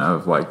version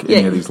of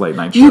any of these late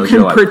night shows, you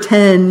can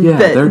pretend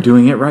that they're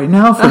doing it right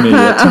now for me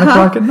at 10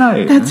 o'clock at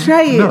night. That's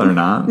right. No, they're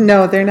not.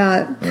 No, they're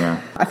not.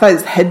 Yeah. I thought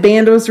his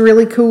headband was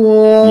really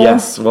cool.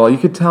 Yes. Well, you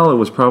could tell it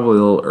was probably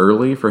a little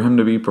early for him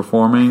to be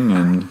performing,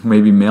 and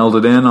maybe mailed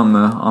it in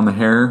on the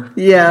hair.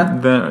 Yeah.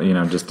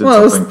 Then, just did something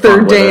it was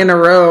third day in a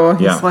row.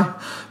 Yeah. He's like,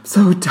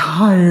 so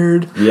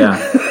tired. Yeah.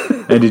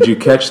 And did you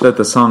catch that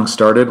the song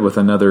started with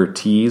another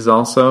tease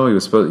also? He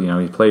was supposed,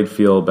 he played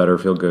Feel Better,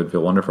 Feel Good,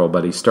 Feel Wonderful,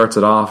 but he starts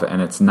it off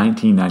and it's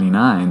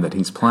 1999 that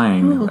he's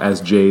playing as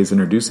Jay's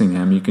introducing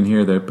him. You can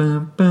hear the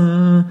bum,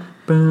 bum,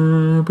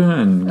 bum, bum,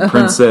 and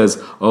Prince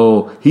says,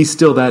 oh, he's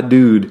still that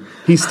dude.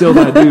 He's still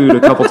that dude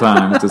a couple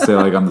times to say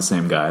I'm the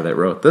same guy that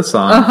wrote this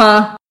song.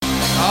 Oh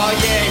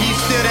yeah, he's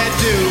still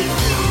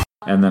that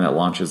dude. And then it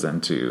launches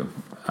into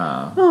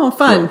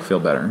fun.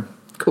 Feel Better.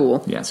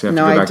 Cool. Yeah, so you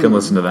have to go back and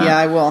listen to that. Yeah,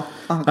 I will.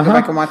 I'll go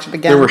back and watch it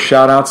again. There were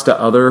shout-outs to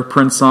other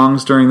Prince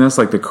songs during this.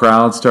 The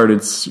crowd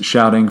started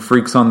shouting,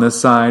 freaks on this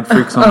side,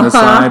 freaks on this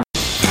side.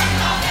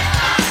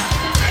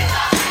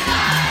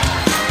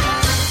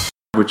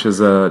 which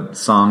is a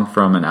song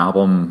from an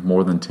album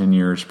more than 10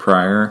 years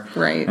prior.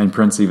 Right. And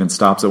Prince even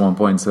stops at one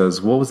point and says,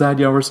 "What was that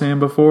y'all were saying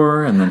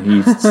before?" And then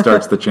he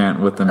starts the chant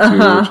with them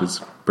too, which is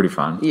pretty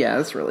fun. Yeah,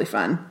 it's really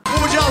fun.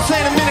 What was y'all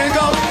saying a minute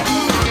ago?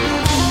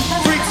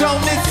 Freaks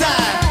on this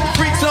side.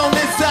 Freaks on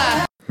this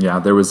side. Yeah,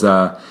 there was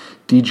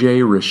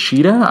DJ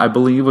Rashida, I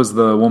believe, was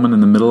the woman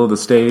in the middle of the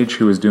stage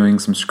who was doing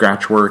some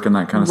scratch work and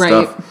that kind of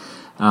stuff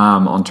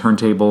on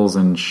turntables,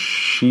 and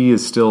she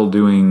is still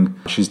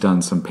she's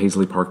done some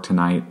Paisley Park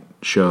Tonight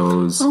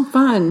shows. Oh,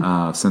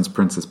 fun. Since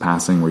Prince's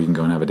passing, where you can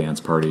go and have a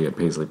dance party at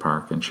Paisley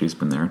Park, and she's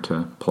been there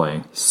to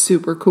play.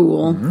 Super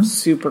cool.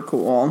 Super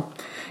cool.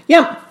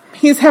 Yep.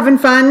 He's having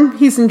fun.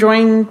 He's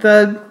enjoying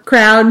the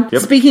crowd.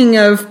 Yep. Speaking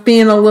of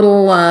being a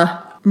little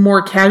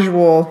more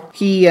casual,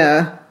 he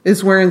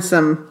is wearing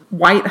some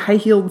white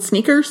high-heeled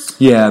sneakers.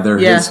 Yeah, they're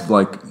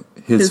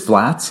his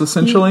flats,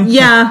 essentially.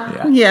 Yeah.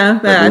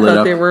 I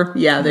thought they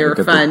were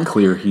fun. The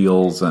clear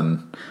heels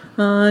and...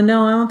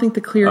 no, I don't think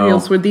the clear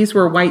heels were. These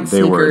were white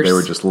sneakers. They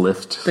were just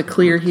lift. The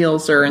clear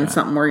heels are in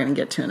something we're going to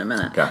get to in a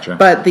minute. Gotcha.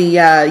 But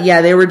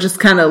they were just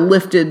kind of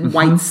lifted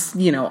whites,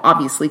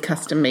 obviously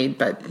custom made,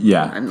 but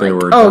I'm they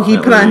were he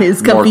put on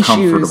his comfy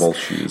shoes.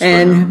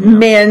 And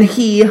man,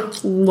 he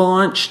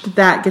launched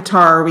that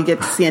guitar. We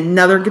get to see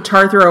another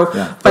guitar throw,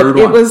 but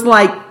it was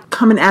like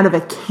coming out of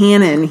a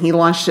cannon. He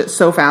launched it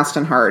so fast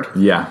and hard.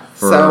 Yeah,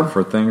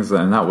 for things,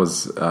 and that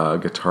was a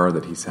guitar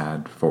that he's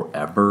had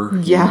forever.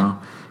 Yeah. You know?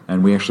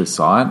 And we actually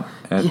saw it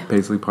at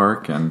Paisley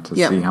Park, and to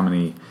see how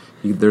many...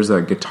 There's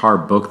a guitar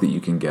book that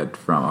you can get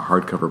from a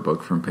hardcover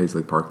book from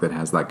Paisley Park that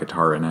has that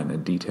guitar in it, and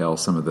it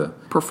details some of the...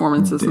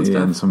 performances and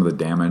stuff. And some of the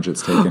damage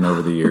it's taken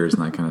over the years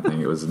and that kind of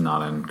thing. It was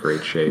not in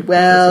great shape.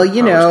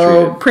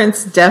 Well,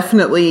 Prince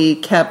definitely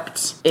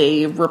kept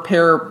a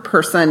repair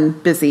person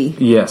busy.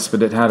 Yes,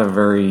 but it had a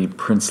very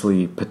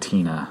princely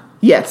patina,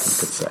 yes,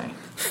 you could say.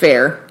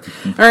 Fair.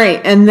 All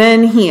right, and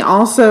then he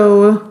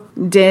also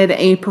did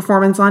a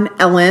performance on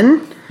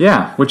Ellen.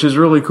 Yeah, which is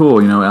really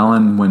cool.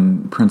 Ellen,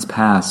 when Prince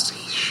passed,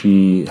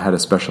 she had a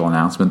special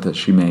announcement that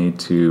she made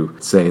to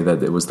say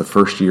that it was the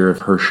first year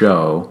of her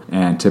show,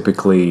 and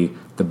typically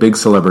the big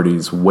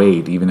celebrities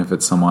wait, even if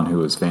it's someone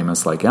who is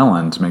famous like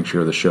Ellen, to make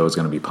sure the show is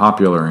going to be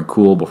popular and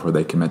cool before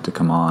they commit to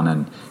come on,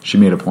 and she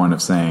made a point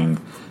of saying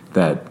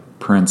that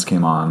Prince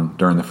came on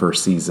during the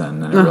first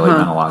season, and it really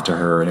meant a lot to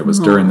her. And it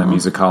was during the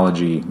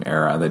musicology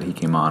era that he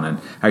came on, and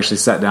I actually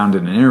sat down,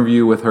 did an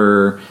interview with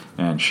her,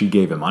 and she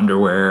gave him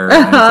underwear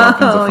and all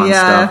kinds of fun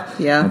stuff.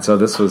 Yeah. And so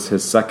this was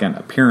his second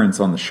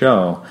appearance on the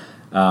show.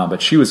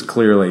 But she was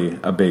clearly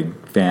a big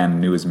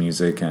fan, knew his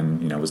music,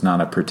 and was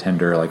not a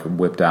pretender, like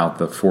whipped out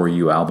the For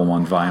You album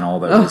on vinyl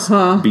that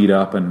was beat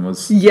up and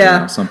was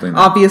something.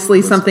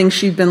 Obviously, something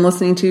she'd been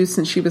listening to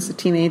since she was a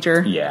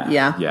teenager.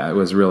 Yeah. It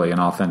was really an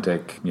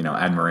authentic,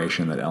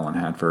 admiration that Ellen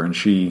had for her, and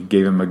she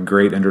gave him a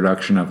great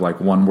introduction of like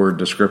one-word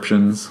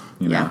descriptions.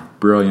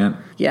 Brilliant.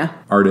 Yeah.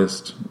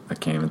 Artist. I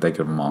can't even think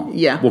of them all.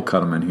 Yeah. We'll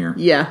cut them in here.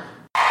 Yeah.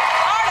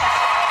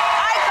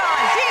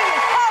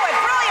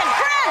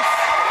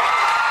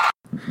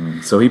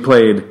 So he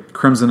played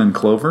Crimson and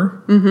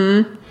Clover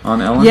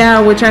on Ellen.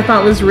 Yeah, which I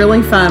thought was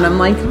really fun. I'm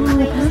like,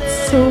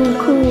 that's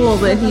so cool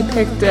that he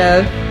picked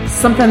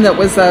something that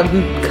was a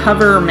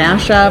cover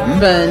mashup,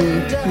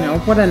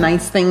 and what a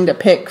nice thing to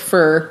pick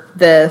for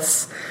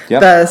this.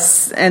 Yep.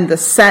 The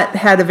set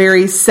had a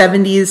very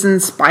 70s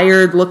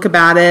inspired look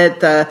about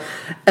it. The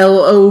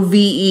LOVE,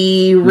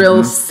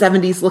 real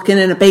 70s looking,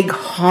 and a big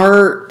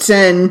heart,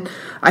 and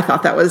I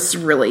thought that was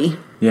really...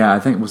 Yeah, I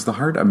think, was the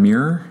heart a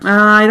mirror?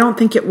 I don't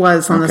think it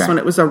was on this one.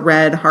 It was a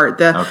red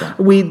heart.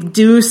 We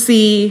do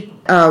see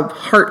a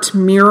heart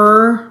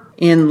mirror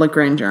in Le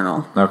Grand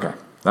Journal. Okay,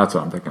 that's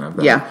what I'm thinking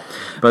of. Yeah.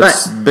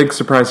 But big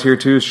surprise here,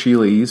 too, is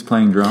Sheila E's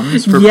playing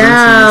drums for Prince.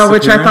 Yeah,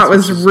 which I thought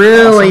was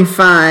really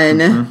awesome.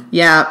 fun.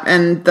 Yeah,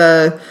 and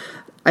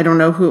I don't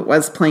know who it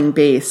was playing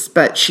bass,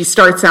 but she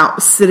starts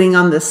out sitting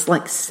on this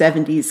like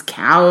 70s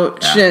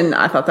couch, and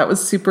I thought that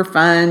was super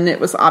fun. It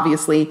was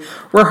obviously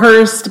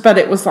rehearsed, but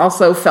it was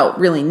also felt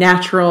really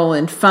natural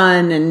and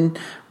fun and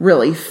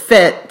really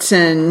fit,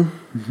 and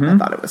I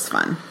thought it was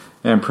fun.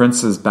 And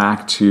Prince is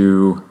back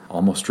to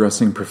almost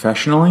dressing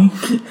professionally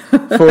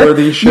for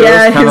these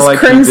shows. His like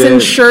crimson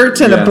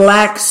shirt and a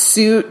black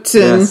suit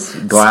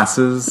and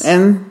glasses.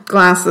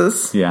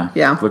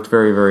 Yeah. Looked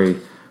very, very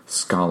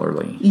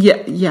scholarly.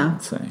 Yeah.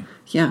 I'd say.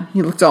 Yeah,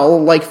 he looked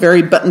all like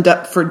very buttoned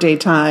up for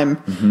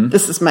daytime.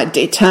 This is my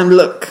daytime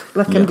look,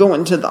 like I'm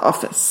going to the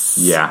office.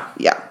 Yeah.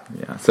 Yeah.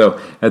 So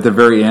at the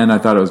very end, I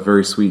thought it was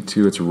very sweet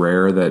too. It's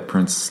rare that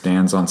Prince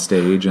stands on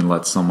stage and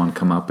lets someone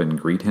come up and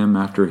greet him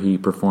after he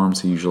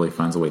performs. He usually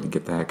finds a way to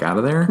get the heck out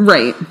of there.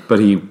 Right. But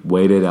he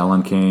waited.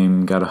 Ellen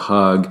came, got a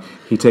hug.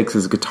 He takes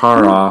his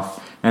guitar off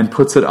and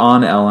puts it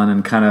on Ellen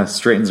and kind of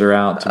straightens her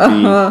out to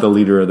be the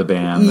leader of the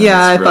band.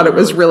 Yeah, I thought it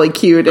was really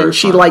cute. And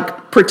she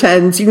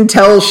pretends, you can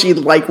tell she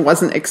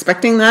wasn't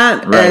expecting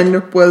that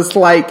and was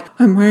like,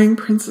 I'm wearing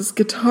Prince's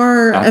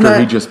guitar. After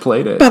he just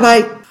played it. But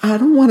I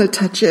don't want to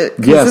touch it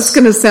because Yes. it's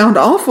going to sound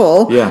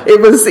awful. Yeah.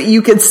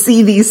 You could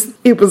see these,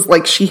 it was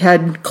like she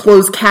had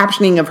closed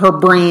captioning of her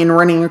brain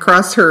running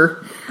across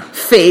her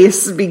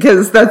face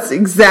because that's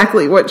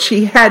exactly what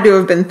she had to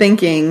have been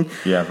thinking.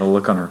 Yeah, the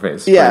look on her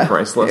face. Yeah, Very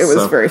priceless. it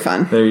was very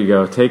fun. There you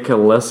go. Take a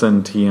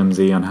lesson,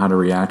 TMZ, on how to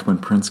react when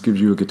Prince gives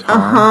you a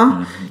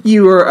guitar.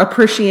 You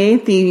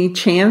appreciate the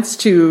chance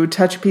to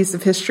touch a piece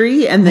of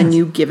history and then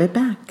you give it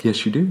back.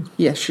 Yes, you do.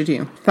 Yes, you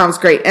do. That was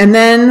great. And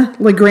then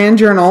Le Grand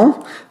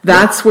Journal,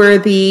 that's where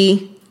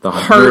the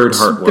mirrored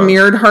heart was. The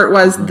mirrored heart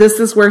was. This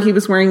is where he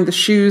was wearing the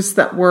shoes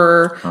that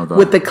were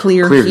with the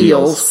clear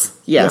heels.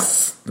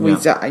 Yes.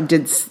 Yeah. I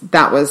did.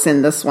 That was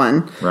in this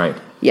one. Right.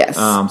 Yes.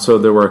 So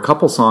there were a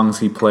couple songs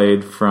he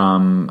played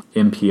from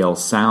MPL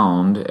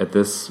Sound at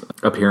this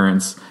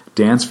appearance.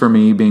 Dance for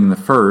Me being the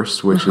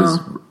first, which is,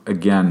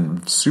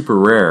 again, super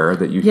rare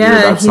that you hear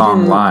that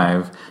song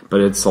live, but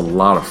it's a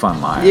lot of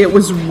fun live. It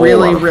was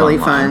really, really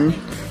fun.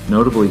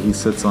 Notably, he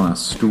sits on a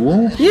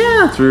stool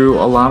through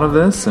a lot of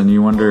this, and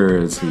you wonder,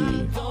 is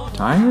he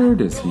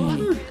tired? Is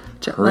he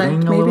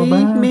hurting a little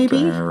bit?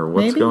 Maybe. Or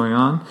what's going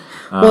on?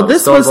 Well,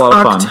 this was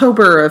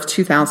October of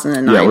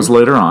 2009. Yeah, it was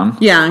later on.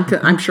 Yeah,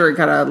 I'm sure it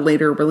got a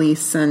later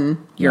release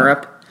in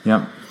Europe.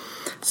 Yep.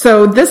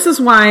 So this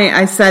is why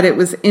I said it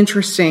was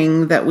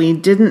interesting that we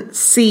didn't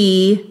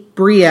see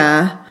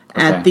Bria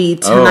at the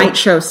Tonight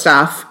Show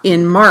stuff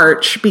in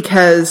March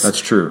because that's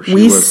true.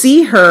 We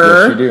see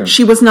her. Yes,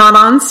 she was not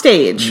on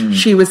stage.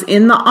 She was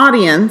in the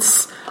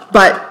audience,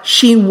 but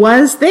she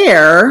was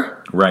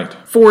there. Right.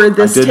 For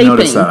this taping. I did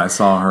notice that. I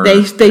saw her.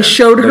 They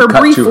showed her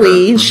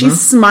briefly.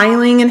 She's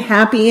smiling and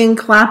happy and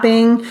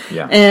clapping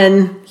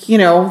and,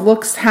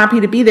 looks happy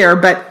to be there,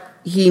 but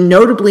he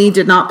notably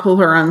did not pull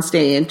her on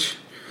stage.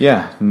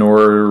 Yeah,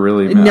 nor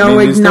really.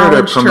 Acknowledged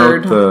there to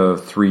promote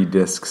the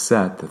 3-disc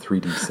set, the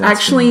 3D set.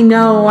 Actually,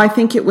 no. I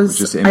think it was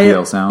just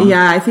MPL Sound.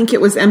 Yeah, I think it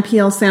was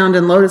MPL Sound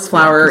and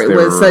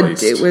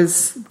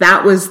LOtUSFLOW3R.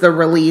 That was the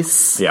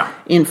release.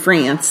 In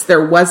France.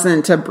 There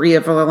wasn't a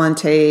Bria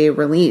Valente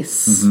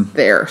release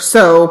there,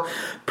 so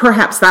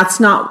perhaps that's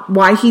not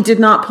why he did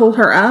not pull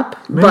her up.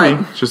 Maybe.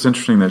 But it's just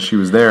interesting that she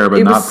was there,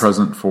 but not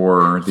present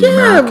for the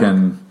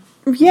American.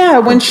 Yeah,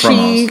 when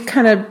she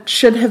kind of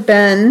should have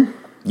been.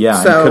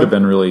 Yeah, it could have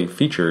been really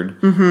featured.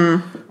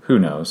 Who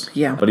knows?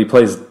 Yeah. But he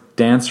plays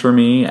Dance for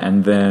Me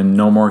and then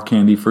No More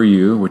Candy for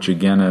You, which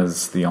again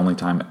is the only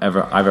time I've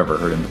ever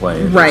heard him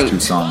play those two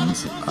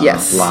songs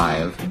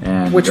live.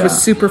 And, which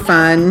was super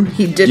fun.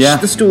 He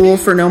ditched the stool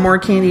for No More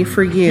Candy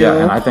for You. Yeah,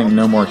 and I think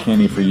No More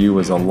Candy for You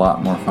was a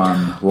lot more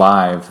fun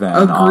live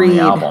than on the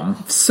album.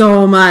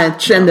 So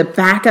much. Yeah. And the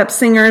backup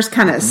singers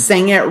kind of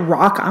sang it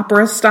rock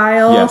opera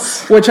style,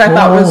 which I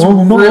thought was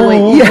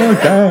really...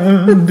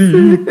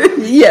 Candy.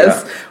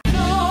 Yes. Yeah.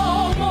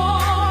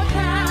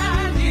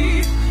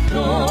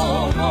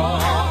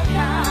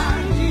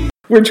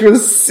 Which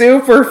was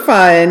super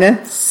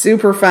fun.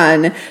 Super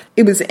fun.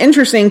 It was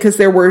interesting because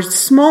there were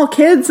small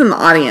kids in the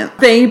audience.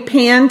 They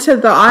panned to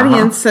the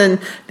audience and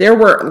there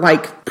were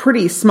like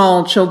pretty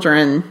small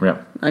children.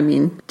 Yep. I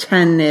mean,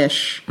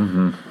 10-ish.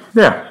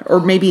 Yeah. Or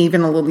maybe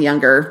even a little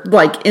younger.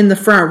 Like in the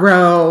front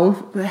row,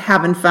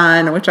 having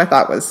fun, which I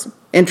thought was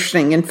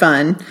interesting and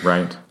fun.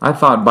 Right. I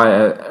thought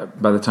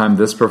by the time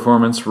this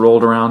performance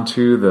rolled around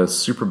too, the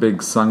super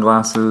big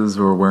sunglasses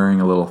were wearing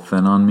a little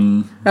thin on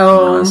me.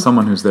 As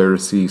someone who's there to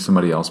see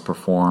somebody else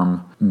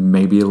perform,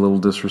 maybe a little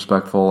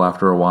disrespectful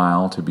after a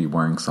while to be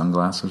wearing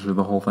sunglasses through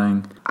the whole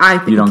thing. I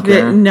think you don't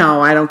care?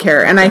 No, I don't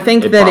care. And I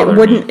think that it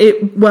wouldn't...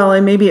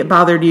 and maybe it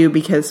bothered you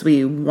because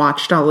we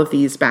watched all of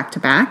these back to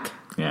back.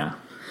 Yeah.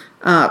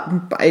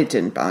 But it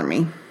didn't bother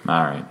me.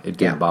 All right. It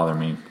didn't bother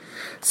me.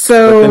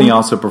 So, but then he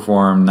also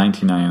performed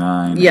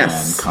 1999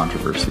 and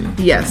Controversy.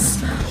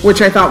 Yes,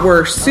 which I thought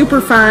were super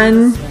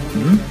fun.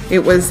 It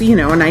was, a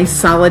nice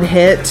solid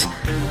hit.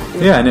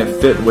 Yeah, and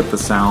it fit with the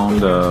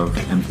sound of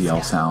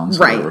MPL Sound.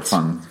 So right. They were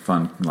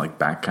fun, like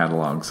back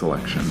catalog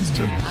selections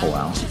to pull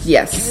out.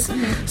 Yes.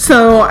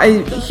 So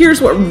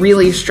here's what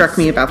really struck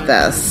me about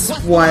this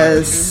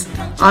was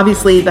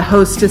obviously the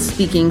host is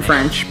speaking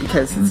French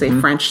because it's a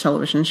French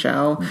television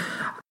show.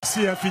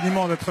 Merci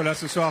infiniment d'être là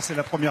ce soir. C'est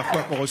la première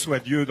fois qu'on reçoit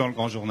Dieu dans le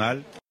Grand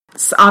Journal.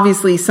 So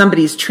obviously,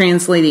 somebody's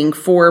translating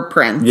for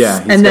Prince. Yeah,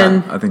 he's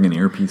got, I think, an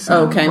earpiece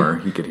in where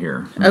he could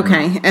hear.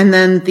 Okay, and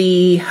then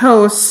the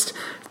host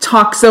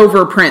talks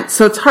over Prince.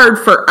 So it's hard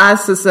for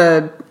us as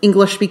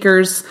English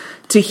speakers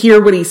to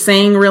hear what he's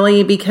saying,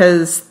 really,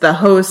 because the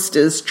host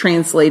is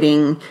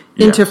translating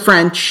into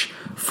French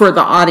for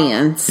the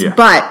audience. Yeah.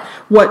 But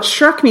what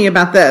struck me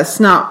about this,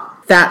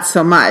 not that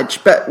so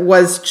much, but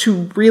was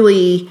to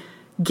really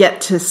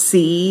get to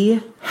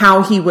see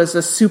how he was a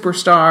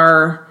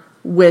superstar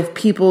with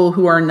people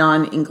who are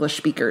non-English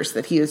speakers,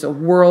 that he is a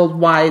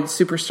worldwide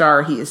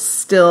superstar. He is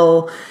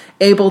still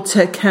able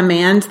to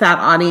command that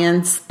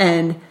audience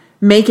and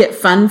make it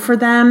fun for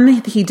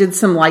them. He did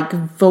some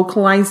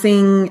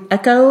vocalizing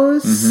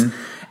echoes.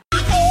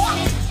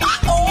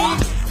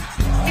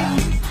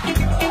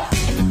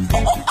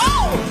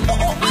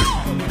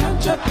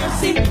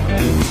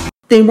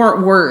 they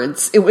weren't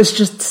words. It was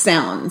just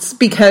sounds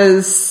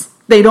because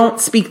they don't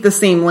speak the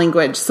same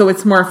language. So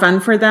it's more fun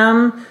for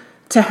them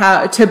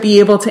to be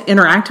able to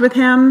interact with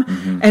him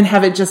and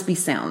have it just be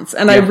sounds.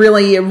 And it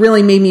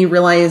really made me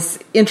realize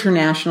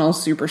international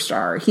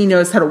superstar. He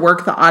knows how to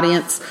work the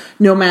audience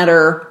no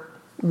matter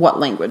what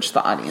language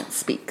the audience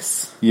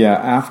speaks. Yeah,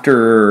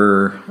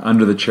 after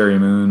Under the Cherry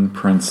Moon,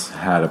 Prince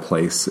had a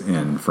place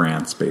in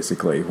France,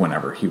 basically,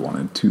 whenever he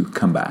wanted to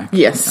come back.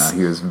 Yes.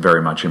 He was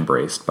very much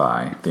embraced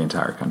by the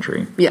entire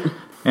country. Yeah.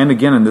 And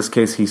again, in this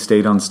case, he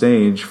stayed on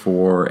stage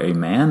for a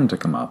man to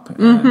come up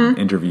and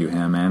interview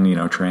him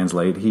and,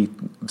 translate. He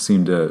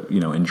seemed to,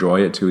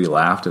 enjoy it too. He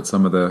laughed at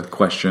some of the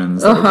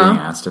questions that were being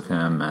asked of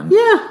him. And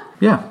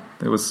yeah,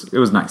 it was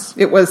nice.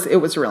 It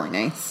was really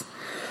nice.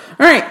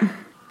 All right.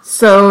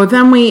 So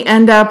then we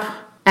end up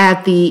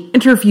at the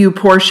interview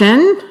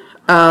portion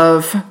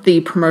of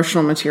the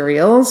promotional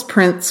materials.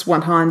 Prince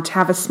went on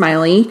Tavis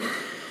Smiley.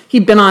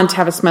 He'd been on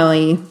Tavis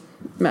Smiley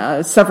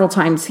several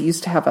times. He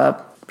used to have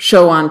a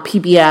show on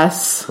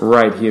PBS.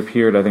 Right. He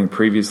appeared, I think,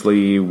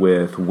 previously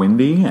with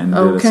Wendy and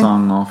did a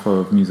song off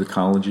of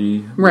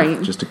Musicology. Right.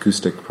 Just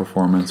acoustic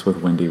performance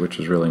with Wendy, which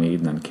was really neat,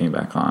 and then came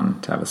back on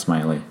Tavis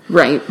Smiley.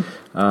 Right.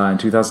 In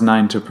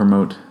 2009 to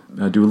promote...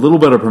 do a little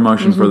bit of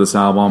promotion for this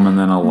album, and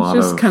then a lot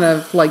just kind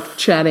of like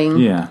chatting.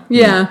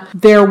 Yeah.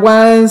 There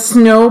was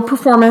no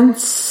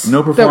performance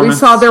that we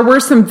saw. There were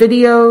some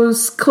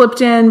videos clipped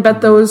in,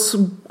 but those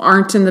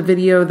aren't in the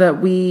video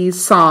that we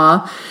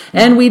saw.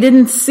 And we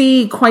didn't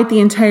see quite the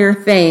entire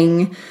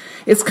thing.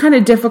 It's kind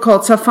of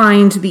difficult to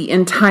find the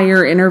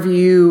entire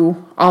interview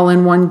all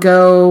in one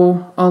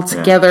go, all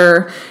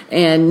together.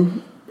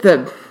 And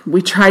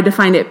we tried to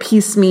find it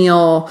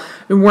piecemeal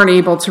and weren't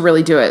able to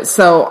really do it.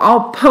 So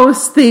I'll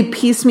post the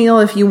piecemeal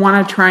if you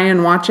want to try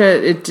and watch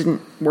it. It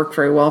didn't work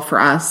very well for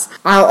us.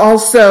 I'll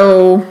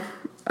also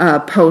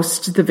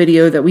post the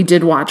video that we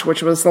did watch,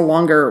 which was the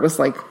longer. It was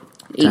like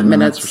 8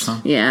 minutes or so.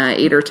 Yeah,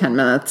 8 or 10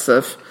 minutes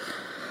of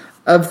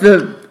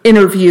the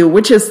interview,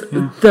 which is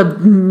the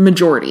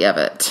majority of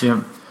it.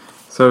 Yeah.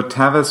 So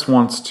Tavis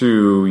wants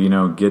to,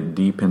 get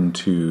deep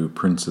into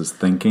Prince's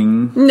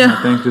thinking,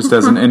 I think, just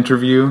as an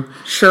interview.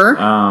 Sure.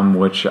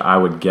 Which I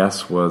would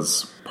guess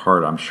was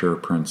part, I'm sure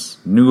Prince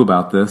knew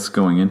about this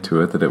going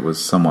into it, that it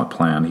was somewhat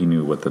planned. He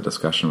knew what the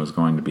discussion was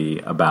going to be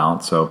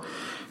about. So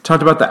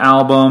talked about the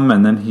album,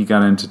 and then he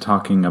got into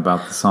talking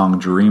about the song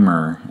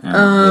Dreamer.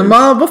 And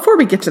well, before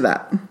we get to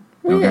that,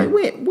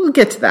 we'll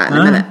get to that in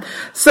a minute.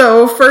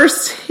 So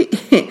first,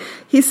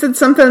 he said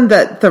something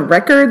that the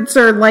records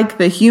are like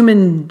the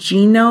human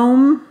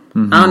genome.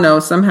 I don't know,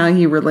 somehow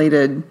he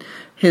related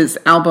his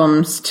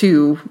albums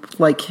to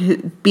like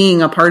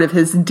being a part of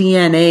his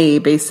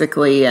DNA,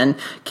 basically, and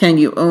can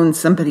you own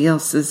somebody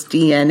else's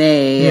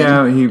DNA?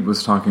 Yeah, he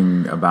was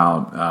talking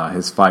about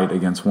his fight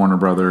against Warner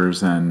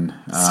Brothers, and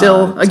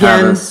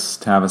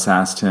Tavis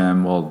asked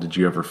him, well, did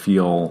you ever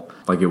feel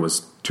like it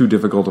was too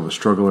difficult of a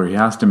struggle? Or he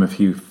asked him if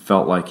he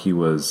felt like he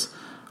was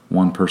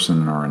one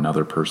person or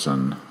another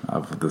person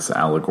of this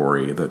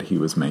allegory that he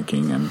was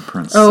making, and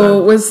Prince said...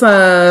 it was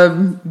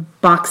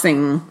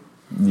boxing.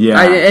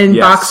 Yeah, and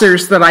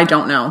boxers that I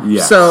don't know.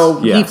 Yes, so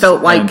he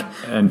felt like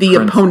and the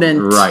Prince,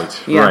 opponent.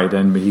 Right.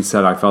 And he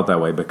said, I felt that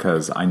way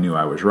because I knew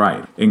I was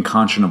right.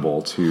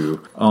 Unconscionable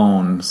to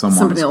own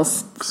somebody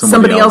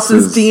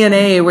else's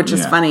DNA, which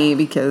is funny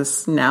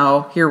because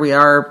now here we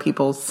are,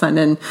 people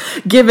giving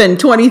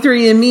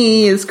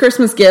 23andMe as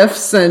Christmas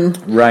gifts, and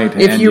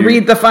if you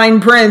read the fine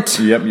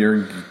print,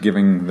 you're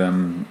giving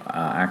them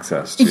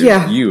access to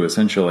you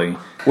essentially.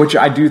 Which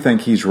I do think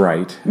he's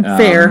right.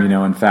 Fair,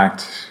 in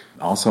fact.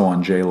 Also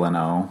on Jay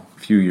Leno, a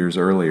few years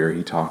earlier,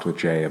 he talked with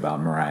Jay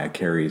about Mariah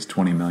Carey's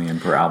 $20 million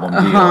per album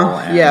deal,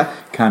 and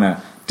kind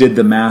of did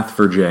the math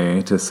for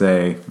Jay to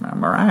say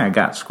Mariah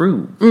got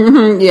screwed.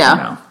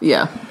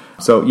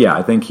 So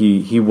I think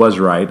he was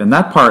right, and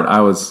that part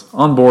I was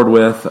on board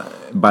with.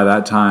 By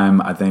that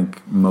time, I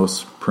think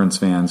most Prince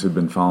fans who'd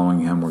been following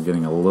him were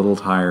getting a little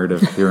tired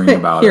of hearing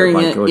about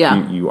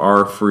it. You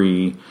are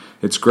free.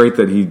 It's great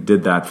that he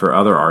did that for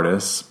other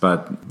artists,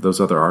 but those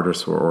other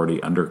artists were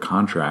already under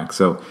contract.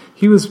 So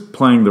he was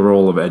playing the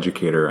role of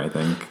educator, I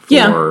think,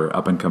 for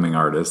up-and-coming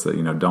artists that,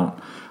 don't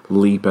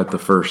leap at the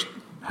first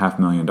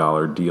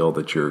 $500,000 deal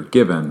that you're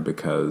given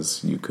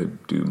because you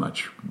could do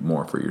much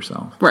more for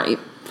yourself. Right.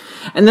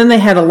 And then they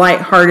had a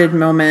lighthearted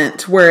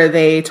moment where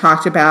they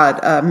talked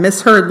about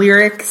misheard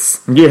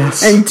lyrics.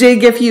 Yes. And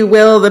dig, if you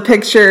will, the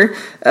picture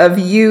of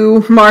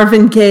you,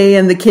 Marvin Gaye,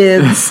 and the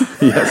kids.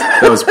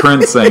 Yes. That was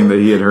Prince saying that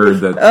he had heard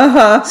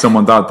that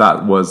someone thought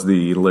that was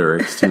the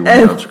lyrics to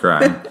When Doves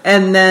Cry.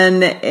 And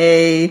then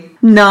a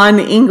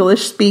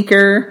non-English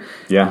speaker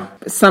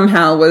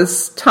somehow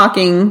was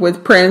talking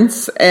with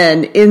Prince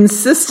and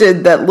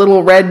insisted that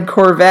Little Red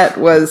Corvette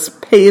was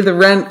pay the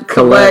rent,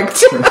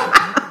 collect.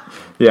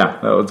 Yeah,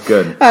 that was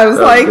good. I was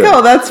like,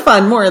 that's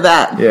fun. More of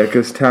that. Yeah,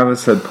 because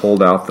Tavis had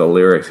pulled out the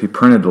lyrics. He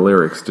printed the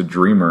lyrics to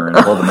Dreamer and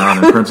pulled them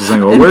out. And Prince was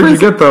saying, well, where'd you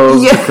get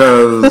those?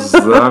 Because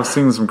I've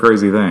seen some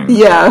crazy things.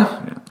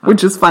 Yeah,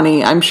 which is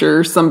funny. I'm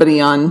sure somebody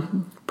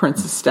on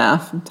Prince's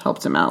staff and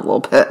helped him out a little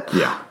bit.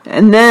 Yeah.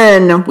 And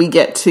then we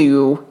get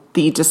to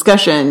the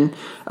discussion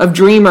of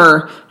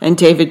Dreamer and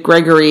David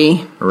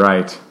Gregory.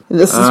 Right. And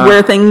this is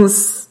where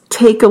things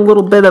take a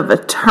little bit of a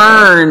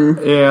turn.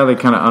 Yeah, they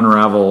kind of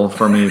unravel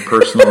for me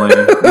personally.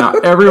 Now,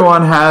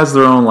 everyone has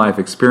their own life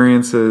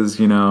experiences.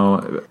 You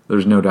know,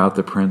 there's no doubt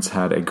that Prince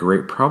had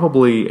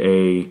probably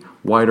a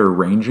wider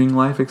ranging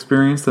life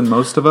experience than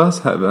most of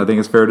us. I think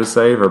it's fair to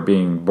say, for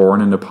being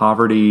born into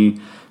poverty,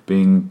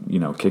 being,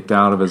 kicked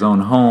out of his own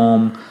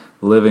home,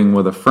 living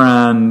with a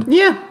friend,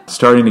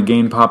 starting to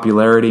gain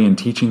popularity and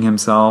teaching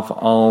himself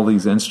all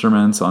these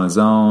instruments on his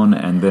own,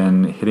 and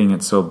then hitting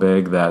it so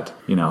big that,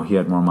 he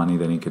had more money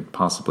than he could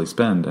possibly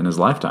spend in his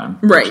lifetime,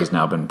 which has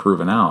now been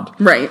proven out.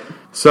 Right.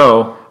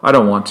 So, I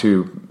don't want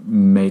to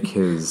make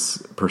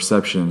his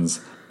perceptions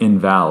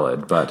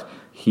invalid, but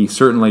he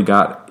certainly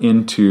got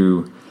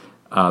into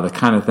the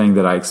kind of thing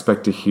that I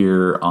expect to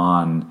hear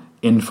on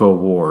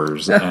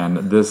InfoWars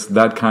and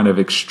that kind of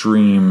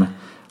extreme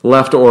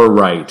left or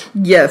right.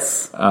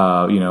 Yes.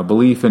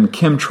 Belief in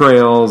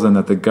chemtrails and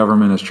that the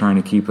government is trying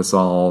to keep us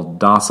all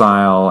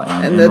docile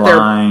and in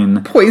line.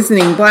 They're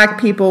poisoning black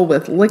people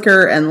with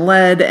liquor and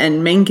lead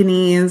and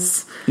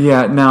manganese.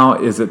 Yeah. Now,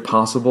 is it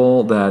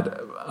possible that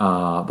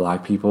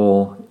black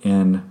people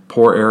in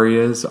poor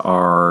areas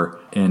are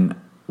in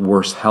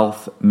worse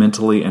health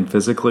mentally and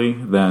physically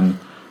than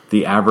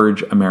the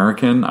average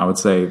American? I would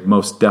say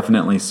most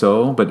definitely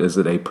so, but is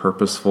it a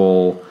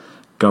purposeful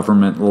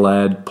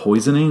government-led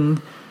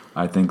poisoning?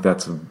 I think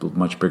that's a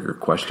much bigger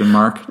question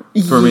mark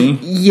for me.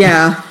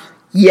 Yeah.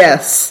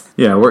 Yes.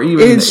 Yeah, where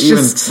even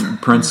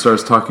Prince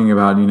starts talking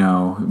about,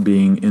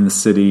 being in the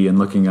city and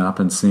looking up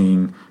and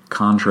seeing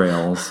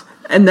contrails.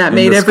 And that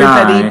made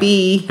everybody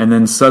be... And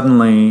then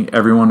suddenly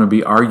everyone would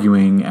be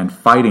arguing and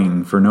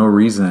fighting for no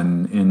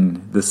reason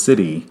in the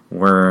city.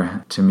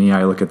 Where, to me,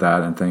 I look at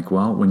that and think,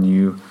 well, when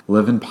you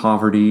live in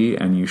poverty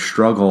and you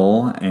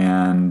struggle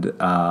and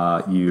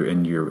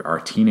you are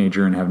a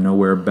teenager and have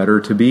nowhere better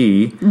to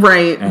be...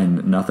 Right.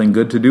 And nothing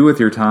good to do with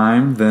your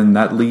time, then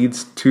that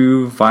leads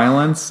to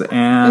violence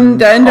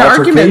and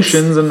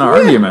altercations and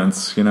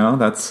arguments.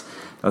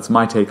 That's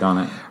my take on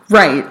it.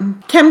 Right.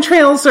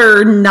 Chemtrails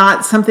are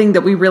not something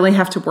that we really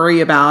have to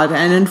worry about.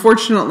 And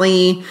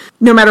unfortunately,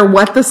 no matter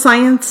what the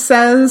science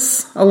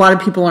says, a lot of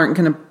people aren't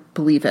going to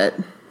believe it.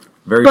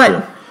 Very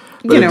true.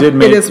 But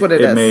it is what it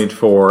is. It made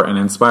for an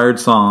inspired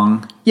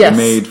song. Yes. It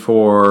made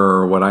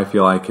for what I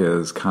feel like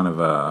is kind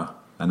of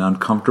an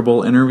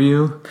uncomfortable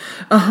interview.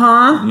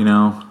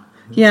 Uh-huh.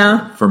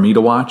 Yeah. For me to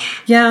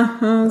watch. Yeah.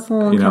 It was a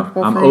little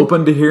uncomfortable. I'm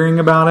open to hearing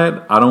about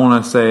it. I don't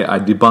want to say I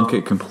debunk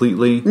it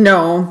completely.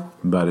 No.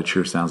 But it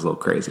sure sounds a little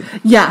crazy.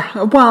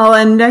 Yeah. Well,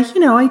 and, I did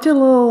a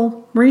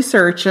little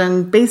research,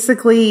 and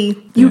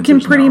basically you can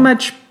pretty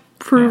much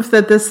prove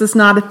that this is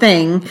not a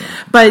thing.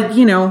 But,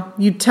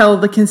 you tell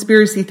the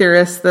conspiracy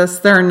theorists this,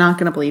 they're not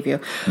going to believe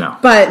you. No.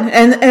 But,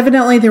 and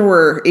evidently there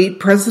were 8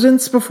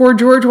 presidents before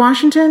George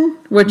Washington,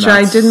 which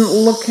I didn't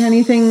look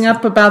anything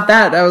up about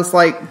that. I was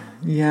like...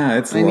 Yeah,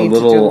 it's a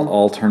little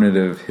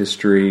alternative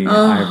history.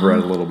 I've read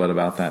a little bit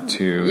about that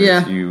too.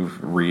 Yeah. If you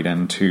read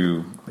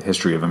into the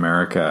history of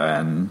America,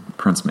 and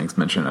Prince makes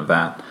mention of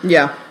that.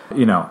 Yeah.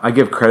 I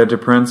give credit to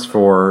Prince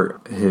for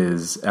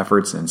his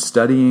efforts in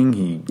studying.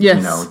 He,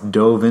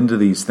 dove into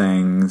these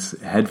things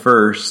head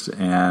first,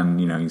 and,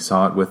 you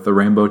saw it with the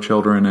Rainbow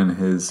Children and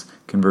his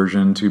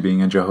conversion to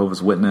being a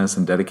Jehovah's Witness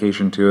and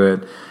dedication to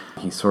it.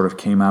 He sort of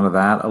came out of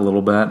that a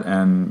little bit,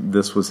 and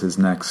this was his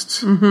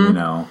next,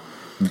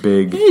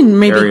 big he didn't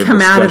maybe come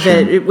out of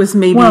it. It was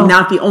maybe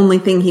not the only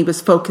thing he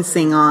was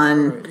focusing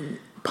on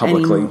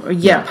publicly.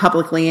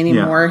 Publicly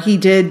anymore. Yeah. He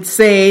did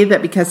say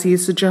that because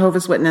he's a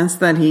Jehovah's Witness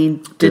that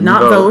he didn't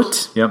not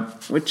vote.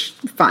 Yep. Which,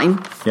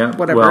 fine. Yeah.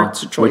 Whatever.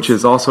 It's a choice. Which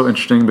is also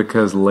interesting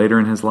because later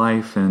in his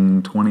life,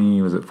 in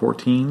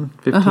 15,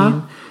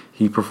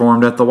 he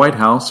performed at the White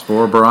House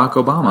for Barack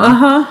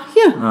Obama.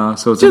 Yeah.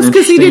 So it's just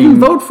because he didn't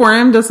vote for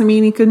him doesn't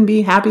mean he couldn't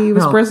be happy he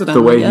was president.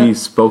 The way he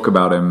spoke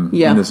about him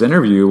in this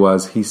interview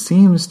was he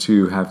seems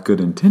to have good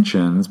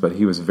intentions, but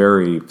he was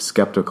very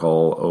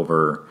skeptical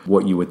over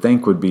what you would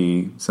think would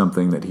be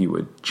something that he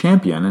would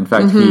champion. In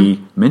fact,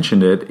 he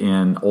mentioned it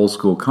in Old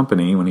School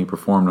Company when he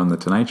performed on The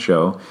Tonight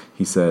Show.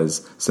 He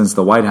says, since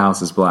the White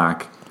House is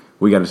black,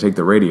 we got to take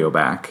the radio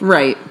back.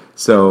 Right.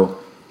 So...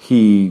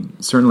 he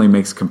certainly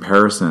makes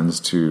comparisons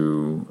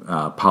to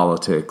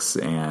politics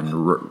and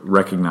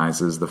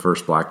recognizes the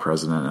first black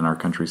president in our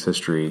country's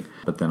history,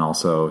 but then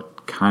also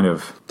kind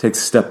of takes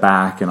a step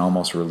back and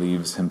almost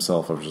relieves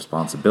himself of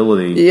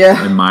responsibility,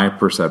 in my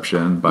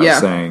perception, by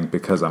saying,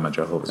 because I'm a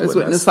Jehovah's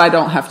Witness, I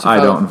don't have to vote.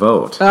 I don't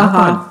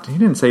vote. He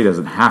didn't say he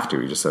doesn't have to,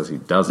 he just says he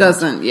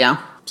doesn't.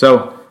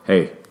 So,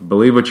 hey,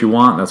 believe what you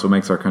want, that's what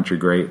makes our country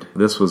great.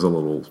 This was a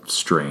little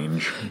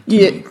strange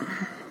to me.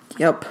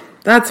 Yep.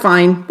 That's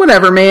fine.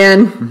 Whatever,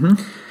 man.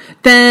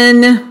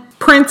 Then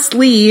Prince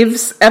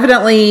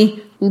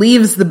evidently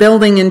leaves the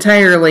building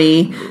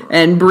entirely,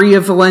 and Bria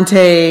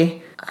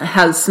Valente,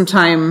 has some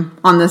time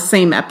on the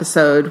same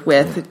episode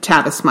with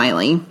Tavis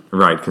Smiley.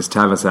 Right, because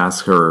Tavis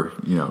asks her,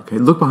 okay,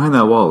 look behind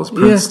that wall. Is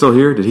Prince still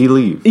here? Did he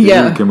leave?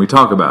 Can we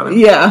talk about it?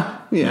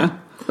 Yeah.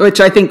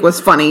 Which I think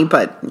was funny,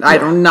 but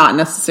not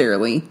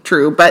necessarily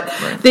true. But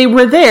they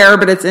were there,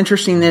 but it's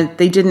interesting that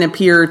they didn't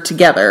appear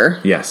together.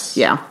 Yes.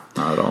 Yeah.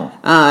 Not at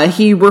all.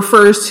 He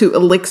refers to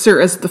Elixir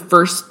as the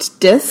first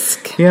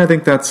disc. Yeah, I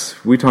think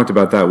we talked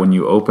about that when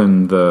you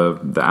open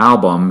the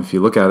album. If you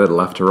look at it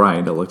left to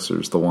right,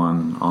 Elixir's the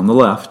one on the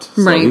left.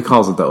 So he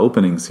calls it the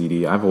opening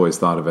CD. I've always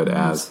thought of it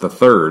as the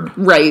third.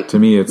 Right. To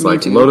me, it's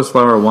like Lotus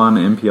Flower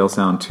 1, MPL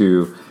Sound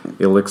 2,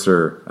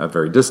 Elixir, a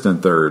very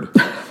distant third.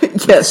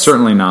 Yes.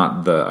 Certainly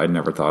not I'd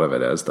never thought of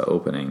it as the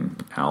opening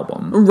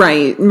album.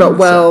 Right.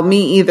 But,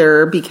 me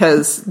either,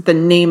 because the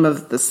name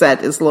of the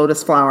set is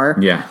Lotus Flower.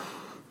 Yeah.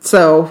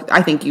 So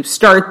I think you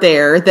start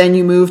there, then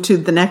you move to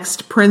the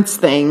next Prince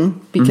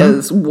thing,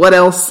 because what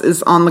else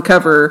is on the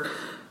cover?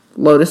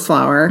 Lotus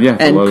Flower. Yeah,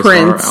 and the Lotus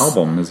Prince. Flower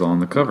album is on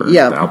the cover.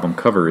 Yeah. The album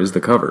cover is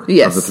the cover of the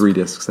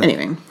 3-disc set.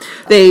 Anyway,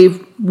 they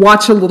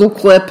watch a little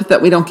clip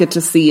that we don't get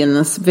to see in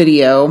this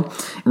video.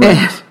 Right.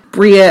 And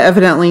Bria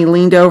evidently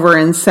leaned over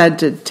and said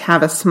to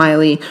Tavis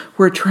Smiley,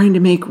 "We're trying to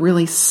make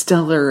really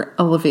stellar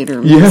elevator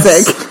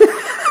music." Yes.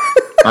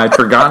 I'd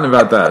forgotten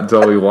about that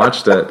until we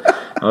watched it.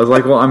 I was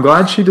like, well, I'm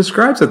glad she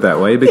describes it that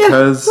way,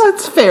 because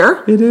that's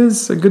fair. It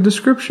is a good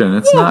description.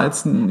 It's not,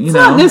 it's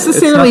not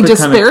necessarily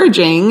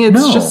disparaging.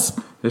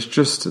 It's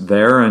just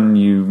there, and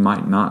you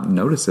might not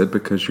notice it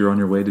because you're on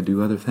your way to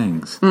do other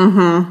things.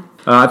 Mm-hmm.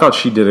 I thought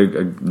she did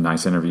a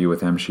nice interview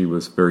with him. She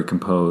was very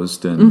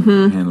composed and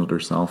handled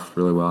herself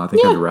really well. I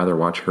think I'd rather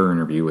watch her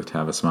interview with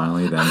Tavis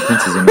Smiley than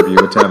Prince's interview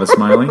with Tavis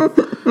Smiley.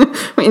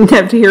 We didn't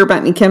have to hear about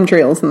any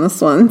chemtrails in this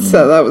one,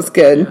 so that was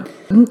good.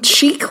 Yeah.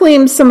 She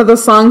claims some of the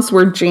songs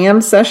were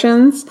jam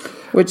sessions,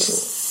 which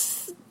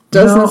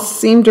doesn't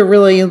seem to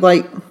really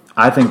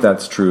I think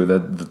that's true,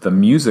 that the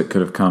music could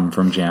have come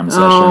from jam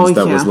sessions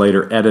that was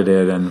later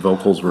edited and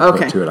vocals were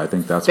put to it. I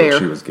think that's what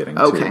she was getting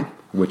to,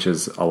 which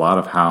is a lot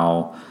of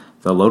how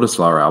the Lotus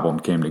Flower album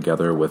came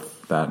together,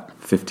 with that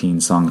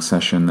 15-song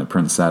session that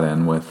Prince sat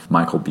in with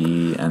Michael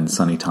B. and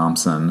Sonny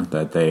Thompson,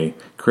 that they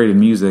created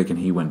music and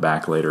he went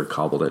back later,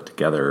 cobbled it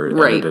together,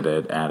 edited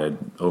it, added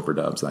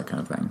overdubs, that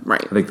kind of thing.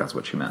 Right. I think that's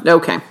what she meant.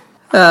 Okay.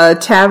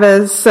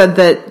 Tavis said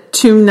that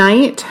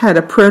Tonight had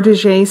a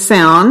protege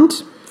sound.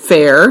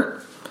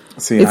 Fair.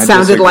 See, it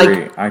sounded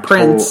like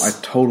Prince.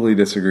 I totally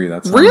disagree.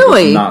 That song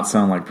really does not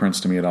sound like Prince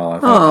to me at all. I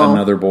thought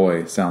Another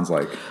Boy sounds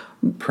like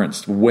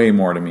Prince way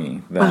more to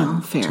me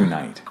than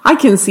Tonight. I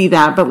can see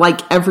that,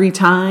 but Every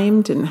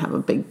Time didn't have a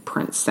big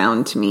Prince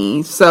sound to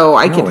me, so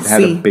I can see. It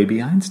had a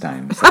Baby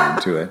Einstein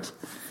sound to it.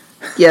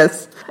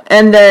 Yes,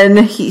 and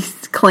then he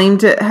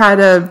claimed it had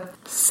a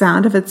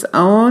sound of its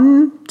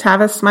own.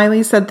 Tavis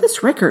Smiley said,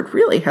 "This record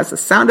really has a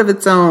sound of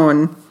its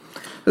own."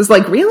 It was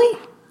like, really?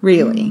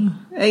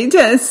 It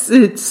does.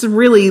 It's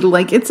really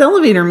it's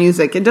elevator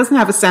music. It doesn't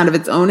have a sound of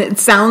its own. It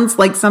sounds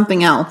like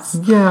something else.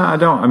 Yeah,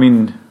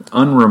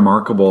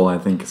 unremarkable, I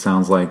think,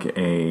 sounds like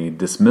a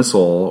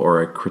dismissal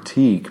or a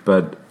critique,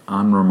 but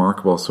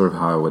unremarkable is sort of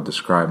how I would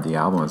describe the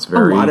album. It's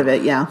very, a lot of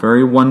it,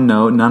 very one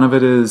note. None of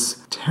it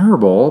is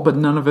terrible,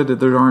 but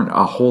there aren't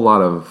a whole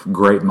lot of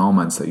great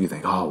moments that you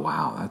think, oh,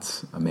 wow,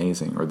 that's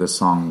amazing, or this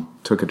song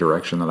took a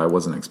direction that I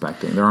wasn't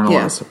expecting. There aren't a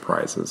lot of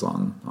surprises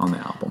on the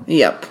album.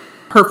 Yep.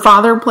 Her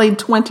father played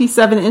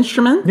 27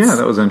 instruments. Yeah,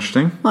 that was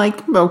interesting.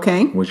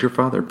 Okay. Was your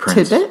father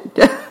Prince?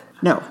 Tidbit?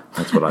 No.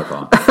 That's what I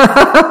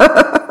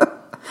thought.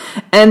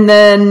 And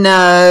then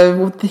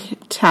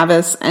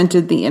Tavis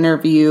ended the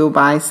interview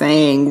by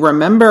saying,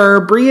 "Remember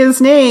Bria's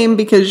name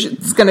because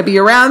it's going to be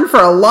around for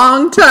a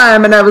long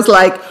time." And I was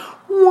like,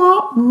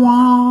 wah,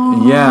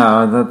 wah.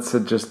 Yeah,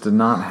 it just did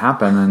not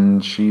happen,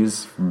 and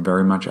she's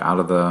very much out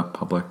of the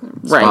public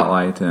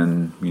spotlight,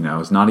 and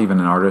is not even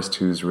an artist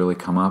who's really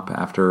come up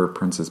after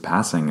Prince's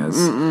passing.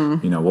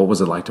 What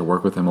was it like to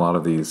work with him? A lot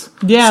of these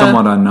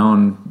somewhat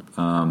unknown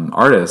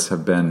artists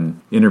have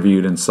been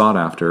interviewed and sought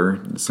after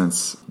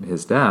since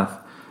his death,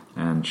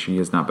 and she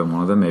has not been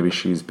one of them. Maybe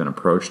she's been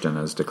approached and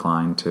has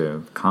declined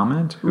to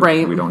comment.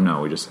 Right. We don't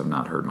know. We just have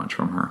not heard much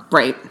from her.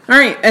 Right. All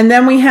right. And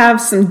then we have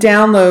some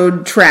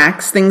download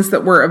tracks, things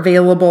that were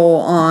available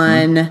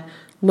on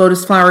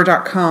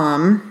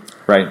LOTUSFLOWR.com.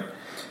 Right.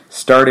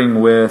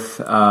 Starting with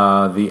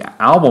the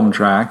album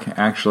track,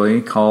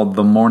 actually, called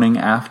The Morning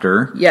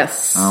After.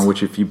 Yes.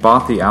 Which, if you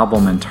bought the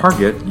album in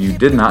Target, you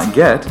did not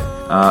get.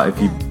 If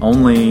you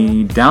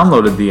only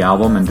downloaded the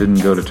album and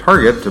didn't go to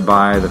Target to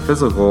buy the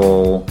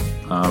physical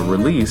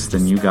release,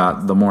 then you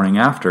got The Morning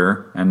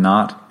After and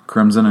not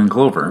Crimson and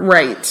Clover.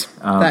 Right.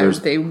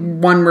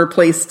 One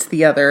replaced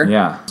the other.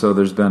 Yeah. So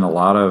there's been a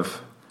lot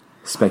of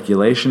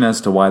speculation as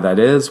to why that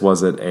is.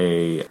 Was it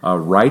a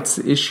rights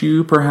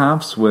issue,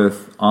 perhaps,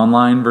 with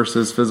online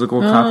versus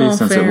physical copies,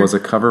 since it was a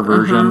cover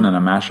version and a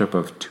mashup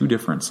of two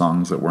different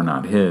songs that were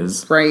not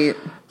his? Right.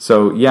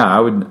 So, yeah,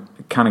 I would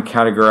kind of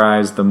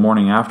categorize The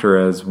Morning After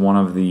as one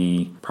of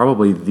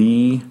probably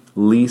the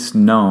least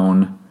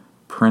known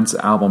Prince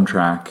album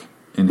track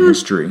in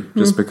history,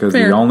 just because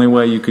fair. the only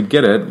way you could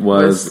get it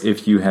was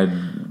if you had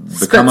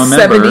become a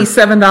spent member.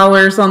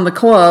 $77 on the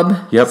club.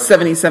 Yep.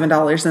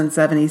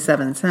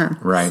 $77.77.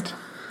 Right.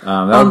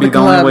 That would be the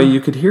only way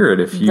you could hear it.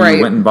 If you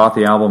went and bought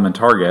the album in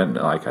Target,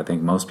 like I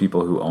think most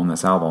people who own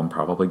this album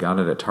probably got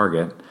it at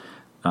Target.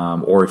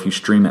 Or if you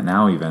stream it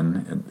now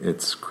even,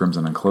 it's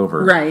Crimson and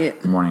Clover. Right.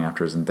 The Morning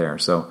After isn't there.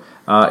 So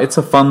it's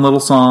a fun little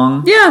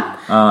song.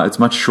 Yeah. It's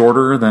much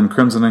shorter than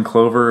Crimson and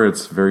Clover.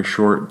 It's a very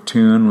short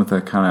tune with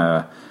a kind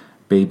of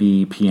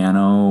baby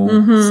piano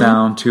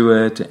sound to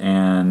it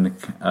and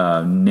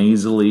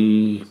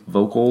nasally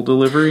vocal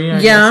delivery,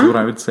 I guess is what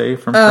I would say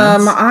from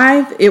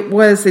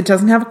Prince. It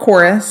doesn't have a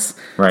chorus.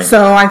 Right.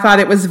 So I thought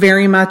it was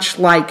very much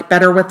like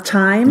Better With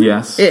Time.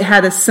 Yes. It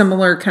had a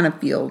similar kind of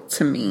feel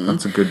to me.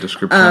 That's a good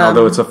description.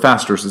 Although it's a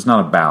faster, so it's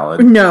not a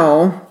ballad.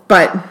 No,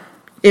 but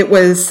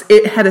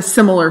it had a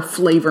similar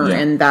flavor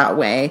in that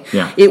way.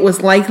 Yeah. It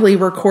was likely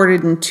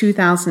recorded in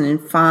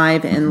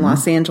 2005 in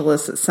Los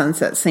Angeles at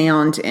Sunset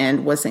Sound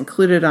and was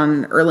included on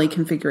an early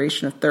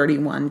configuration of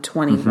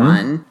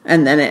 3121.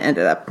 And then it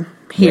ended up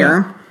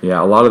here.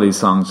 Yeah, a lot of these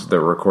songs that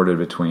were recorded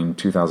between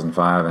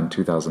 2005 and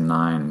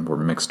 2009 were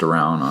mixed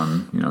around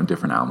on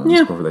different albums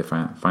before they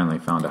finally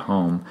found a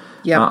home.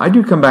 Yeah, I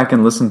do come back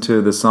and listen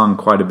to the song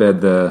quite a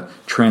bit. The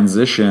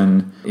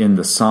transition in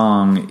the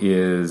song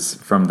is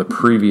from the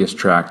previous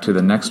track to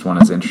the next one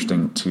is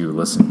interesting to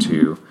listen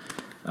to.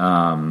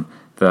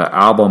 The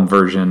album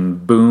version,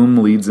 Boom,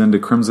 leads into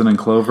Crimson and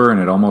Clover,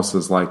 and it almost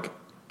is like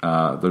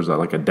there's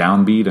like a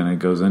downbeat and it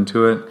goes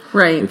into it.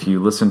 Right. If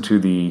you listen to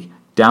the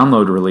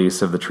download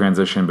release of the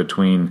transition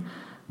between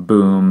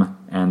Boom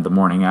and The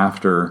Morning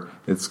After,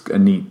 it's a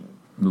neat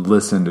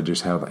listen to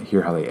just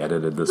hear how they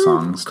edited the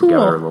songs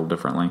together a little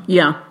differently.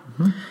 Yeah.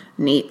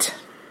 Neat.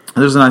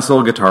 There's a nice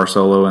little guitar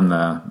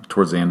solo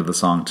towards the end of the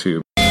song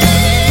too.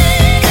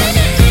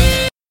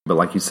 But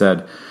like you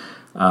said,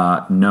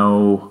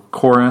 no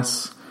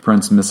chorus.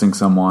 Prince missing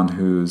someone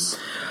who's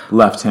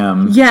left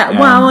him. Yeah,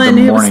 and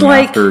it the was morning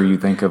like after you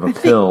think of a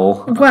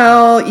pill.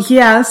 Well,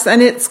 yes,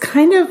 and it's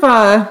kind of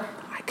I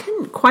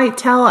couldn't quite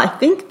tell. I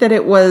think that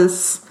it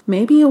was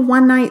maybe a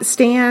one-night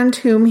stand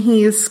whom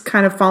he's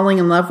kind of falling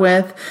in love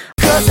with.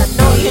 'Cause I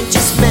know you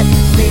just met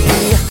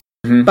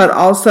me. But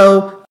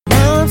also,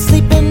 Now I'm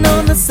sleeping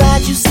on the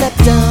side you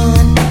slept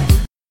on.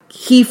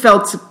 he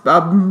felt a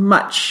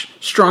much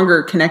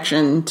stronger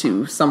connection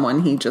to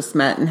someone he just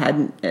met and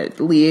had a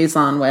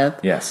liaison with.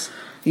 Yes.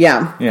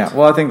 Yeah. Yeah,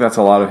 well, I think that's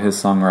a lot of his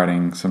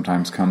songwriting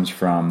sometimes comes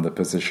from the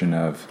position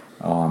of,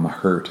 I'm a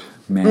hurt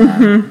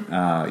man.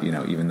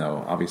 Even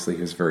though obviously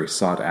he was very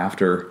sought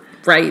after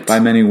by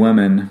many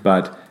women,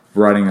 but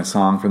writing a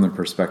song from the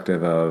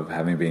perspective of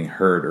having being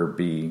hurt or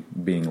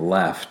being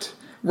left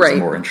is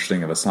more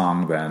interesting of a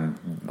song than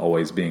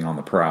always being on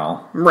the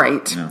prowl.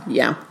 Right.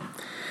 Yeah.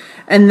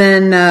 And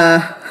then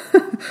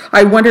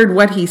I wondered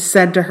what he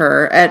said to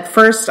her. At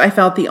first, I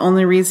felt the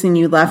only reason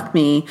you left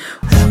me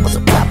Was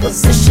a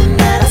proposition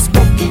that I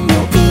spoke in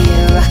your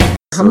ear.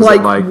 I'm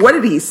like, what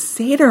did he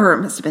say to her?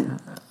 It must have been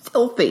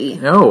filthy.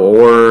 No,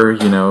 or,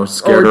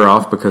 scared her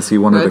off because he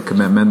wanted a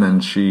commitment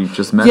and she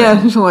just met him.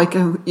 Yeah, she's like,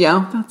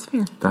 yeah, that's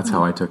fair. That's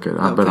how I took it.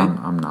 Okay. But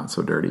I'm not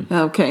so dirty.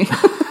 Okay.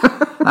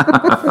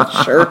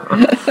 Sure.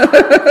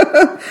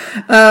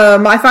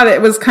 I thought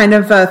it was kind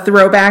of a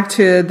throwback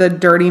to the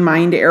Dirty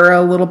Mind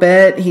era a little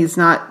bit. He's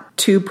not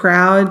too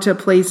proud to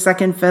play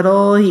second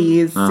fiddle.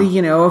 He's,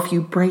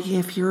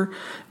 if you're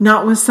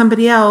not with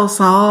somebody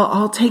else,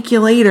 I'll take you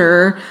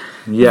later.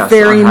 Yes,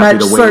 very I'm happy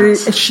much to sort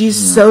wait. of, she's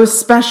so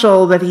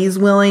special that he's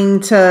willing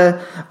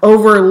to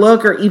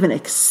overlook or even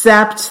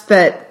accept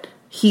that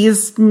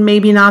he's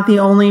maybe not the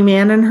only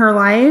man in her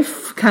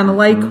life, kind of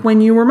like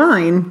When You Were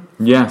Mine.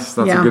 Yes,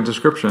 that's a good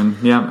description.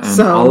 Yeah, and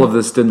all of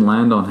this didn't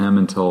land on him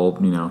until,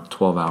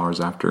 12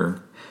 hours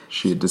after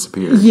she had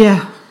disappeared.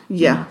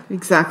 Yeah,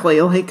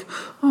 exactly. Like,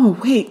 oh,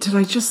 wait, did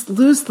I just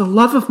lose the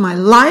love of my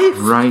life?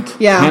 Right.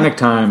 Yeah. Panic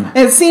time.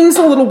 It seems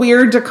a little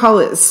weird to call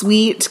it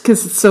sweet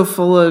because it's so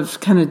full of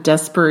kind of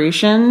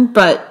desperation,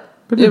 but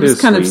it was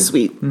kind of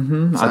sweet.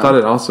 Mm-hmm. So. I thought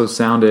it also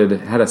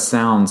had a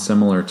sound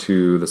similar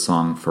to the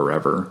song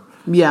Forever.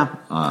 Yeah.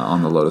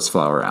 On the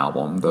LOtUSFLOW3R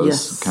album.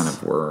 Those kind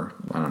of were,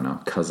 I don't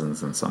know,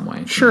 cousins in some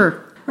way.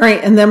 Sure. All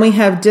right, and then we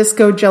have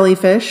Disco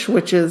Jellyfish,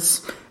 which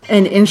is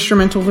an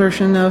instrumental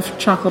version of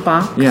Chocolate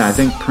Box. Yeah, I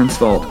think Prince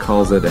Vault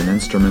calls it an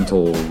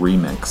instrumental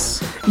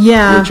remix.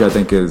 Yeah. Which I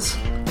think is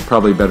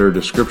probably better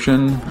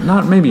description.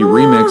 Not maybe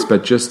remix,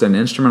 but just an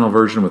instrumental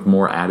version with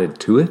more added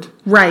to it.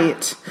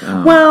 Right.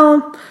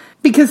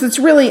 Because it's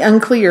really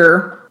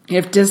unclear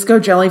if Disco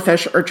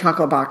Jellyfish or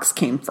Chocolate Box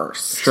came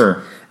first.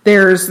 Sure.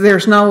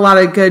 There's not a lot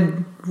of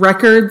good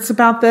records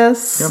about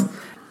this. Yep.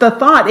 The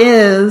thought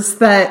is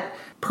that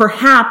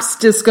perhaps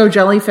Disco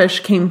Jellyfish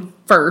came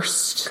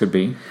first. Could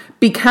be.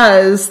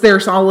 Because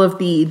there's all of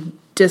the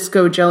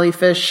Disco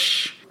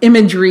Jellyfish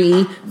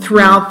imagery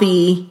throughout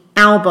the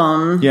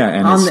album. Yeah,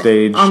 and the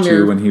stage,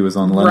 too, when he was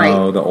on Leno,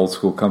 right. The Old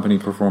School Company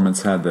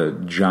performance had the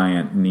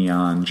giant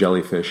neon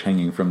jellyfish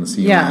hanging from the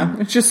ceiling. Yeah,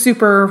 it's just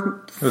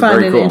super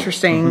fun and cool.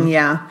 interesting,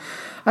 yeah.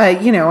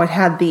 It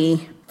had the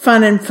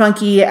fun and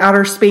funky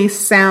outer space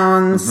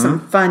sounds,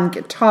 some fun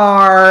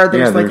guitar.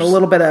 There's a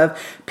little bit of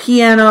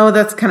piano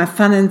that's kind of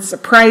fun and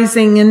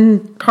surprising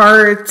in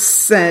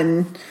parts,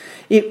 and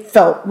it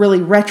felt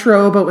really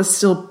retro, but was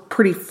still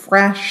pretty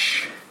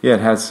fresh. Yeah,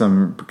 it has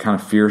some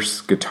kind of fierce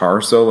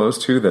guitar solos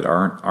too that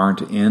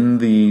aren't in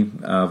the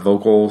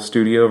vocal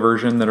studio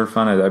version that are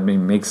fun. I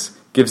mean,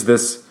 gives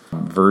this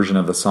version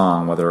of the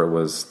song, whether it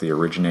was the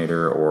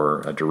originator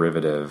or a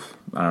derivative,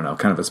 I don't know,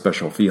 kind of a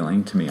special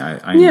feeling to me.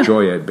 I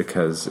enjoy it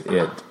because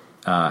it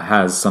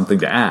has something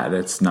to add.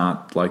 It's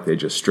not like they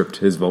just stripped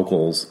his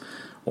vocals,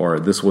 or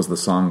this was the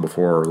song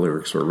before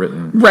lyrics were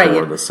written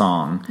for the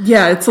song.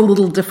 Yeah, it's a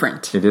little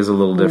different. It is a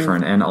little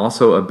different, and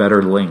also a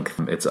better length.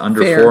 It's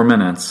under 4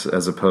 minutes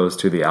as opposed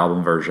to the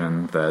album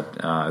version that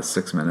is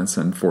 6 minutes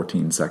and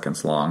 14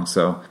 seconds long.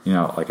 So,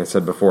 like I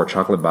said before,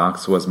 Chocolate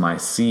Box was my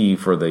C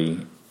for the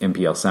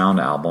MPL Sound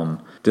album.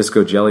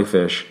 Disco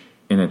Jellyfish,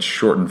 in its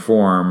shortened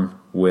form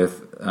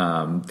with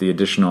the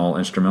additional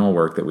instrumental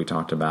work that we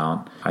talked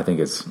about, I think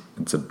it's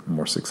a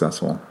more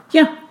successful.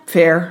 Yeah,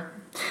 fair.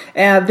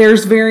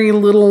 There's very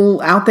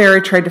little out there. I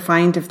tried to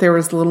find if there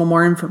was a little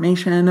more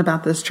information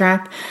about this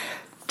track.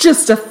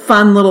 Just a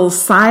fun little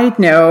side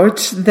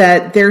note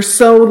that there's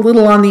so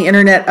little on the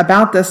internet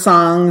about this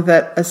song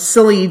that a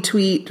silly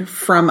tweet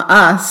from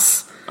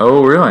us.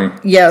 Oh, really?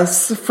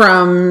 Yes,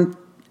 from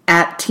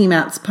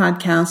 @TMAT's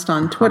podcast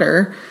on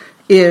Twitter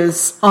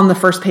is on the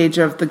first page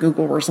of the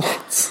Google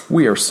results.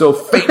 We are so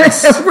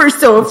famous. We're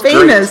so That's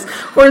famous.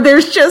 Great. Or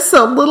there's just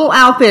so little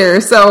out there.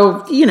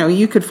 So,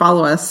 you could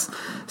follow us.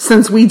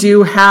 Since we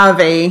do have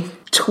a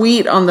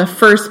tweet on the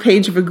first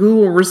page of a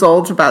Google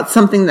result about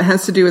something that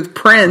has to do with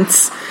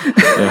Prince,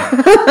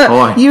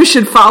 you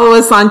should follow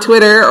us on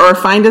Twitter or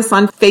find us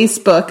on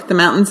Facebook, The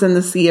Mountains and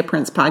the Sea of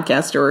Prince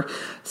Podcast, or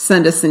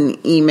send us an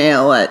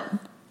email at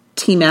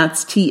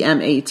TMATS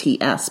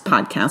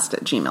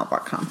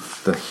podcast@gmail.com.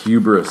 The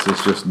hubris is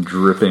just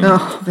dripping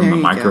from the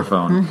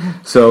microphone. Mm-hmm.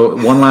 So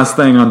one last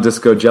thing on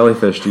Disco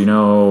Jellyfish. Do you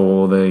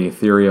know the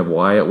theory of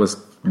why it was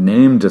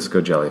named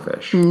Disco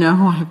Jellyfish?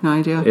 No, I have no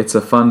idea. It's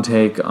a fun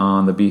take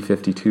on the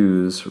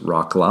B-52's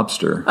Rock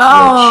Lobster.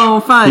 Oh,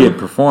 which fun. he had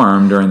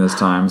performed during this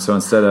time. So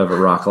instead of a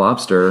Rock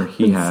Lobster,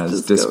 he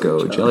has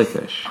Disco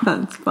Jellyfish.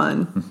 That's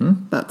fun. Mm-hmm.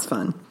 That's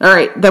fun. All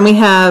right. Then we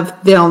have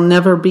There'll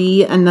Never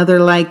Be Another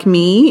Like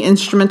Me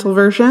instrumental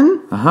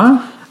version.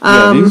 Yeah,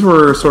 these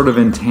were sort of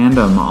in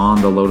tandem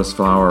on the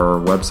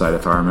LOtUSFLOW3R website,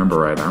 if I remember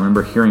right. I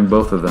remember hearing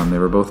both of them. They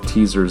were both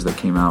teasers that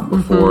came out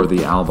before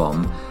the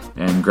album,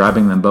 and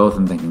grabbing them both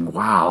and thinking,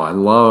 wow, I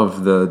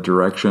love the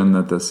direction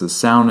that this is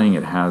sounding.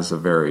 It has a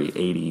very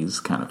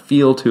 80s kind of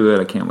feel to it.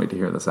 I can't wait to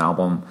hear this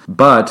album.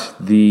 But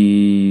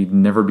the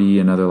Never Be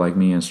Another Like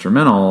Me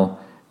instrumental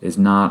is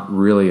not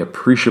really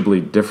appreciably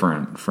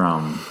different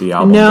from the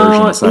album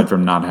version, aside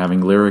from not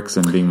having lyrics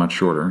and being much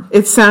shorter.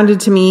 It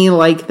sounded to me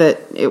like that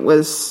it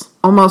was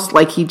almost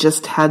like he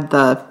just had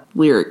the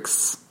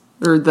lyrics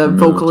or the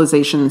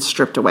vocalization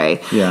stripped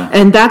away. Yeah.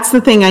 And that's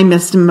the thing I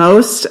missed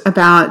most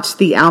about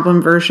the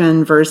album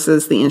version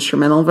versus the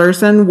instrumental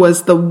version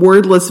was the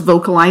wordless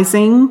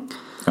vocalizing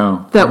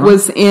that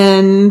was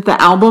in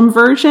the album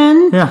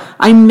version. Yeah.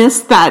 I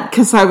missed that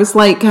because I was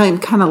like,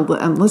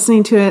 I'm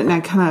listening to it and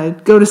I kind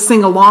of go to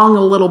sing along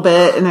a little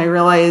bit and I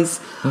realize,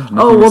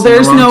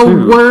 there's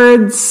no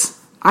words.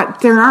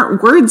 There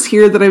aren't words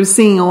here that I was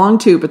singing along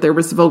to, but there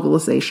was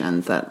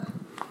vocalization that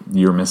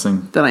you're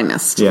missing? That I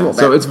missed a Yeah, little bit.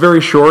 so it's very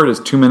short. It's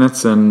 2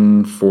 minutes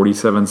and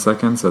 47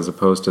 seconds as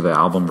opposed to the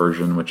album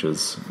version, which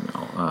is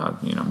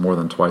more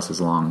than twice as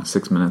long,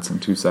 6 minutes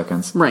and 2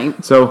 seconds.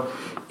 Right. So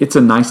it's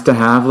a nice to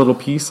have little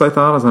piece, I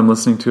thought, as I'm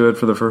listening to it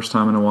for the first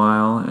time in a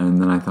while. And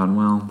then I thought,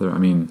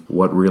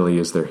 what really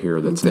is there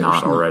here that's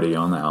not already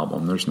on the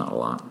album? There's not a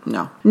lot.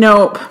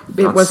 Nope.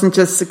 It wasn't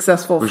just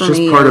successful for me. It was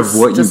just part of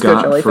what you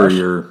got Jellyfish. for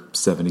your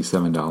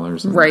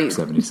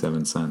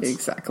 $77.77.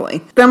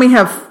 Exactly. Then we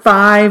have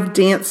 5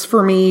 Dance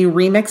For Me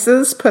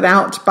remixes put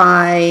out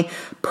by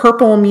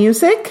Purple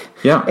Music,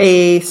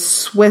 a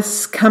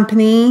Swiss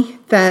company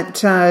that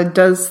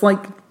does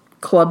like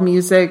club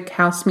music,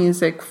 house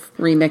music,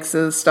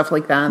 remixes, stuff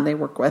like that. And they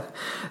work with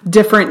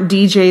different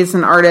DJs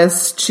and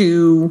artists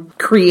to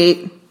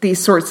create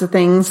these sorts of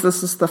things.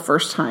 This is the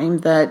first time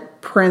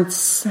that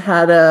Prince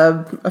had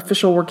a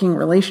official working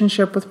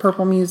relationship with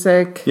Purple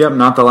Music. Yep,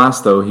 not the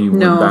last though. He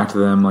went back to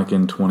them like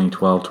in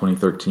 2012,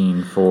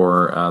 2013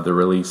 for the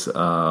release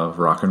of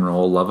Rock and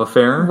Roll Love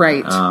Affair.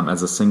 Right.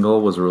 As a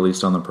single, was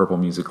released on the Purple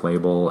Music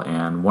label,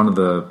 and one of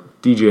the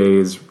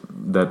DJs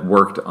that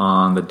worked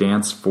on the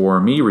Dance For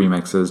Me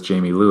remixes,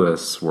 Jamie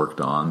Lewis,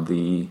 worked on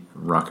the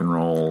Rock and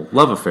Roll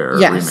Love Affair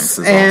remixes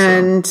also.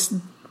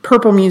 And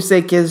Purple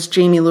Music is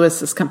Jamie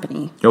Lewis's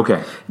company.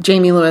 Okay.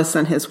 Jamie Lewis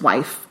and his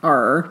wife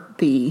are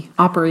the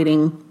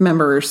operating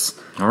members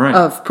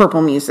of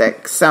Purple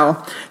Music. So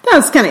that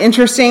was kind of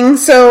interesting.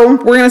 So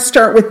we're going to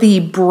start with the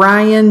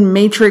Brian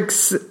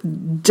Matrix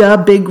Da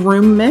Big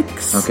Room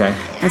mix. Okay.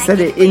 I said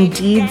it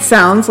indeed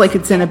sounds like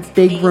it's in a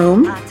big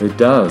room. It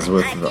does.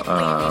 With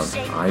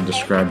I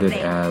described it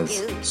as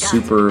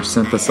super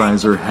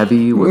synthesizer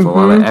heavy with a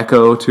lot of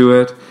echo to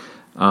it.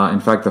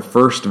 In fact, the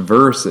first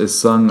verse is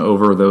sung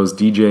over those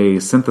DJ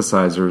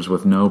synthesizers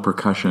with no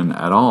percussion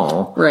at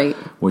all. Right.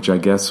 Which I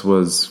guess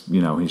was,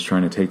 he's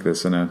trying to take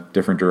this in a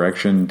different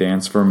direction.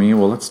 Dance for me.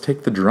 Well, let's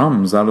take the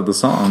drums out of the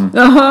song.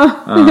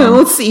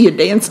 Let's see you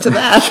dance to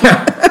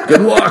that.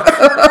 Good luck.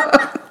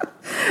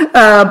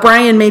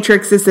 Brian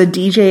Matrix is a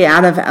DJ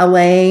out of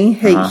LA.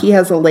 He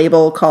has a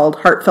label called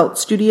Heartfelt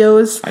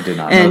Studios. I did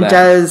not know and that.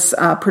 does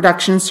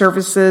production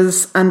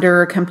services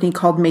under a company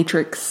called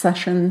Matrix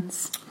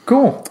Sessions.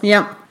 Cool.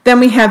 Yep. Then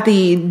we have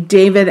the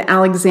David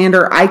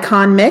Alexander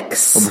Icon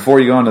mix. Well, before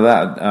you go into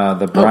that,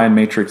 the Brian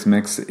Matrix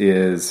mix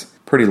is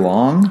pretty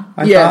long,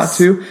 I thought,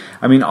 too.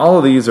 I mean, all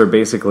of these are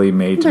basically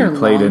made to be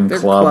played in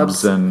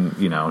clubs and,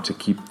 to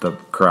keep the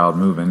crowd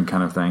moving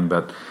kind of thing.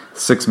 But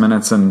 6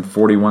 minutes and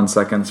 41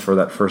 seconds for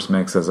that first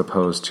mix as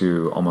opposed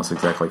to almost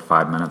exactly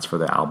 5 minutes for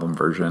the album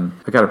version.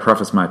 I got to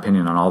preface my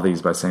opinion on all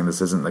these by saying this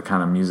isn't the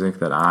kind of music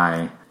that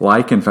I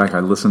like. In fact,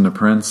 I listen to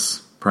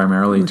Prince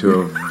primarily to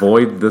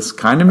avoid this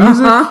kind of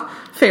music.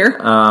 Fair.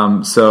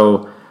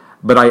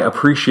 But I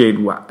appreciate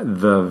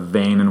the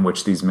vein in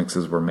which these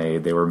mixes were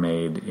made. They were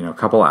made, a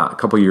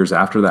couple years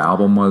after the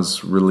album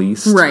was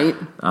released, right?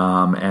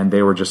 And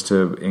they were just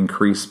to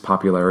increase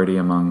popularity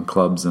among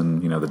clubs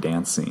and the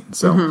dance scene.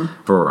 So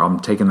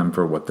I'm taking them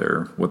for what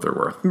they're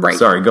worth. Right.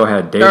 Sorry, go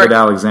ahead. David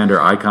Alexander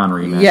Icon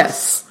remix.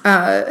 Yes,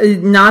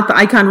 not the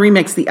Icon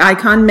remix. The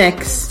Icon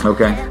mix.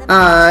 Okay.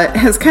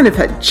 Has kind of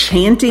a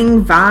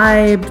chanting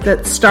vibe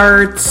that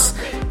starts.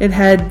 It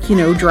had,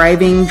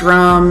 driving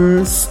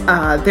drums.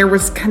 There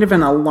was kind of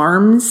an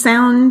alarm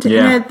sound in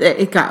it.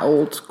 It got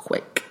old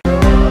quick.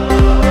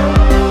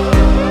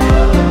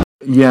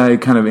 Yeah, it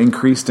kind of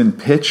increased in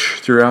pitch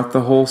throughout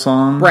the whole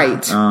song.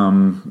 Right. I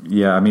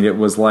mean, it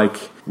was like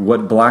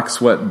what Black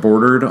Sweat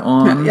bordered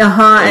on.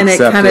 And it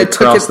kind of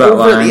took it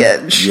over the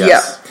edge.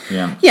 Yes.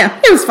 Yep.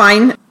 Yeah, it was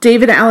fine.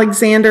 David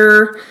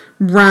Alexander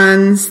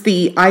runs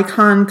the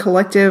Icon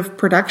Collective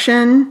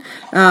Production,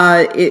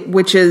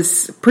 which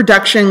is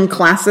production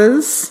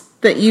classes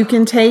that you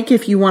can take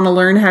if you want to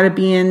learn how to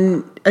be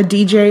a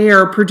DJ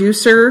or a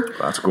producer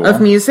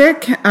of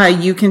music.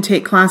 You can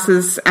take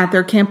classes at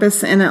their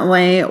campus in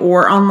LA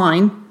or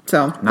online.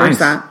 So there's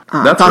that.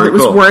 I thought it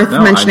was worth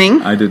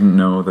mentioning. I didn't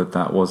know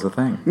that was a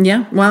thing.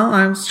 Yeah, well,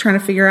 I was trying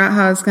to figure out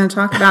how I was going to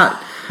talk about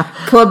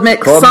club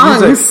mix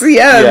songs. Music.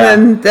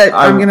 And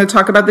I'm going to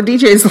talk about the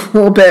DJs a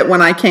little bit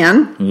when I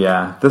can.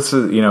 Yeah, this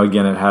is,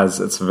 again,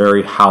 it's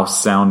very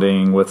house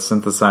sounding with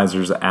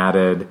synthesizers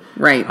added.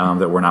 Right.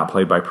 That were not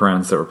played by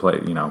Prince, that were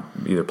played,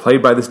 either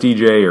played by this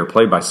DJ or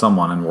played by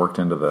someone and worked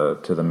into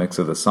the mix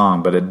of the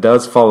song. But it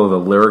does follow the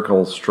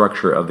lyrical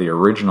structure of the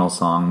original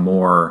song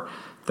more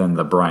than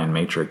the Brian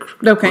Matrix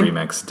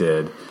remix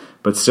did.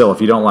 But still, if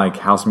you don't like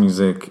house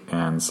music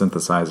and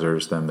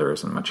synthesizers, then there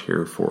isn't much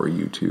here for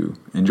you to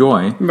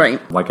enjoy.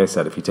 Right. Like I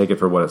said, if you take it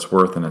for what it's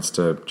worth and it's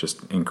to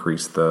just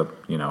increase the,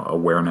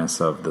 awareness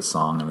of the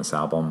song and this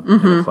album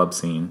in the club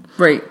scene.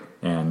 Right.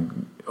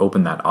 And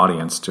open that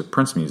audience to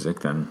Prince music,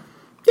 then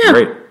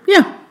great.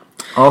 Yeah.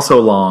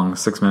 Also long,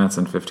 6 minutes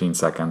and 15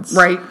 seconds.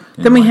 Right.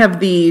 Then we have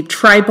the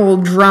tribal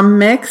drum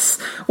mix,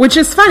 which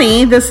is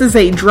funny. This is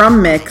a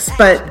drum mix,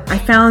 but I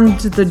found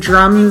the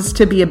drums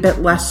to be a bit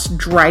less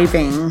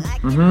driving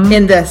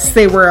in this.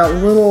 They were a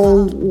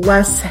little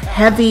less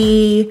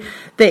heavy.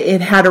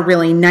 It had a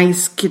really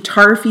nice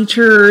guitar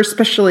feature,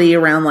 especially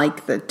around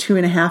like the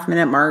 2.5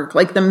 minute mark,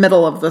 like the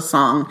middle of the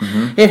song.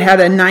 It had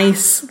a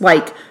nice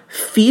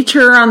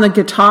feature on the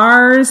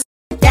guitars.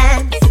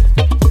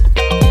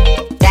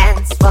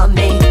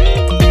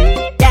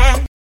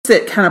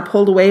 It kind of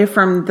pulled away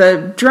from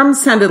the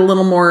drums, sounded a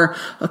little more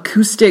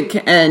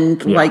acoustic and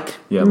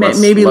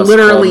maybe less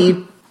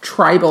literally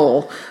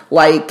tribal.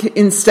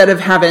 Instead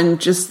of having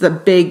just the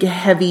big,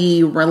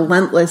 heavy,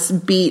 relentless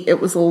beat, it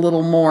was a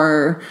little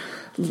more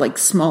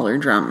smaller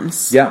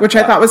drums. Yeah, which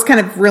I thought was kind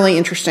of really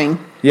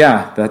interesting.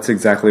 Yeah, that's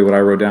exactly what I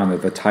wrote down.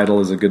 That the title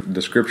is a good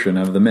description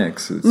of the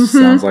mix. It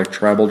sounds like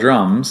tribal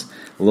drums,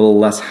 a little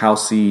less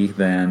housey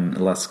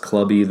less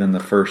clubby than the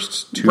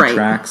first two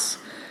tracks.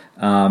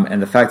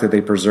 And the fact that they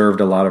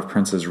preserved a lot of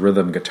Prince's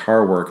rhythm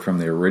guitar work from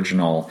the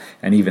original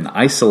and even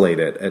isolate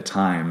it at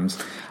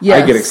times,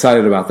 I get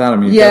excited about that. I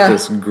mean, you've got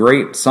this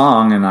great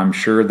song, and I'm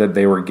sure that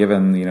they were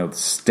given,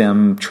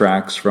 stem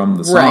tracks from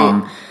the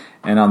song. Right.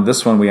 And on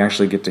this one, we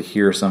actually get to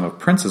hear some of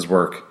Prince's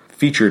work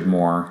featured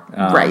more,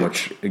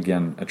 which,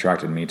 again,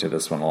 attracted me to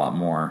this one a lot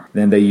more.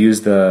 Then they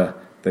used the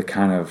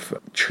kind of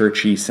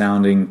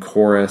churchy-sounding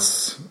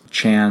chorus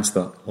chants,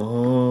 from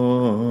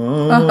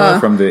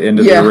the end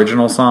of the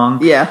original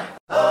song. Yeah.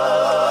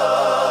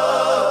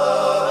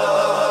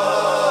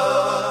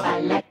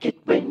 I like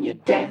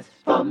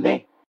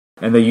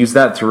And they use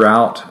that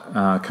throughout,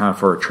 kind of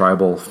for a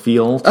tribal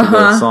feel to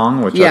the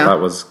song, which I thought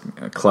was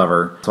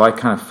clever. So I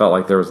kind of felt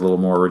like there was a little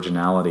more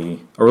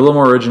originality,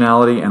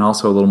 and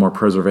also a little more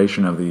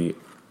preservation of the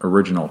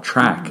original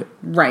track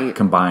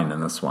combined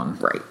in this one.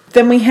 Right.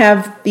 Then we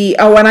have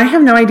and I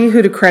have no idea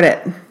who to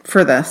credit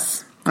for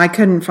this. I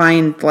couldn't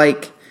find,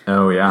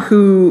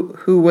 who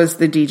was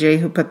the DJ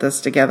who put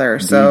this together.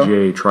 So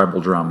DJ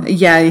Tribal Drum.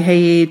 Yeah,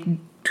 hey,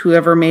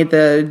 whoever made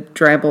the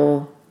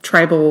tribal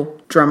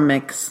drum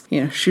mix,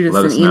 shoot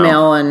us an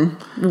email, and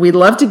we'd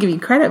love to give you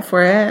credit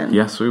for it.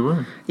 Yes, we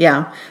would.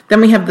 Yeah.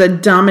 Then we have the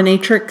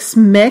Dominatrix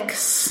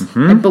mix.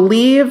 I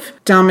believe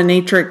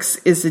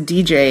Dominatrix is a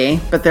DJ,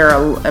 but there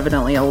are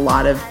evidently a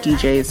lot of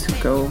DJs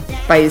who go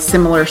by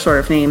similar sort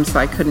of names, so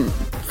I couldn't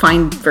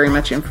find very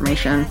much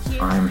information.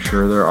 I'm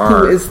sure there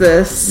are. Who is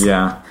this?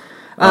 Yeah.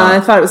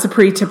 I thought it was a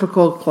pretty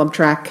typical club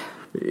track.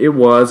 It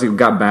was. It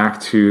got back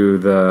to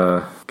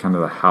the kind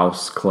of the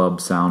house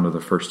club sound of the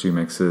first two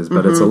mixes,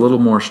 but it's a little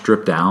more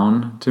stripped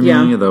down to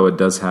me, though it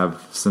does have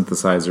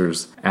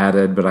synthesizers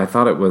added. But I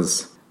thought it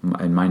was,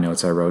 in my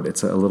notes I wrote,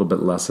 it's a little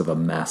bit less of a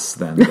mess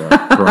than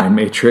the Brian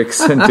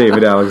Matrix and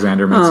David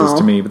Alexander mixes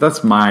to me. But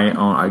that's my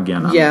own,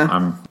 again,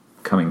 I'm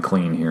coming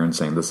clean here and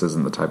saying this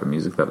isn't the type of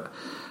music that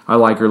I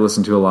like or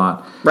listen to a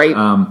lot. Right.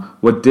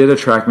 What did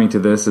attract me to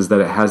this is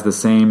that it has the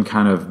same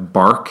kind of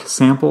bark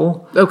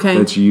sample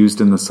that's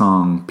used in the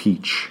song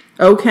Peach.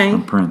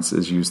 From Prince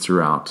is used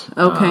throughout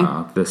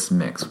this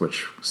mix,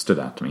 which stood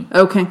out to me.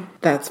 Okay,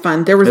 that's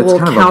fun. There was a little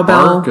kind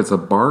cowbell. Of it's a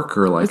bark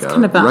or like a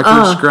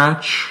record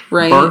scratch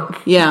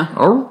bark. Yeah.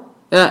 Oh?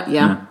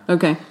 Yeah.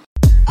 Okay.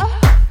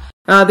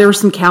 There was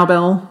some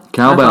cowbell. I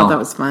thought that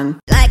was fun.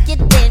 Like it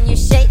when you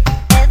shake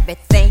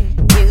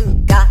everything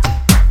you got.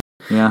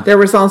 Yeah. There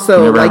was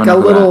also like a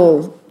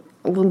little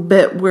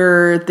bit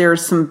where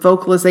there's some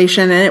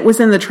vocalization, and it was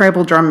in the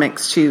tribal drum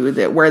mix too,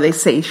 where they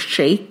say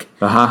shake.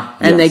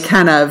 And they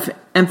kind of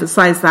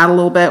emphasize that a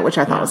little bit, which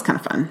I thought was kind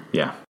of fun.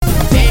 Yeah.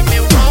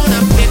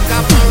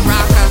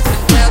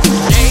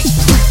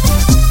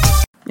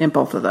 In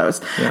both of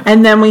those. Yeah.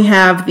 And then we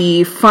have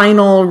the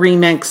final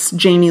remix,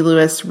 Jamie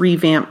Lewis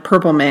revamp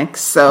Purple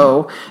Mix.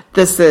 So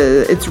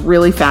it's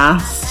really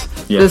fast.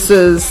 Yeah. This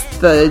is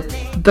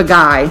the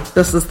guy.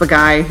 This is the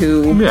guy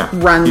who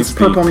runs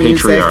Purple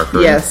Music. Right?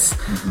 Yes.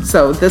 Mm-hmm.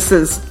 So this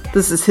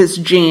is his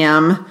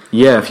jam.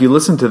 Yeah, if you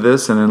listen to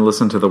this and then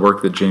listen to the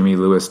work that Jamie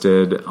Lewis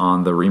did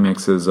on the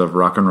remixes of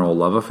Rock and Roll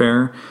Love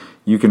Affair,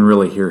 you can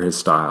really hear his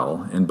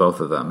style in both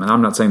of them. And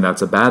I'm not saying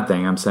that's a bad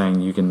thing. I'm saying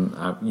you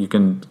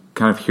can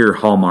kind of hear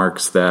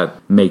hallmarks that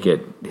make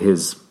it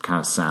his kind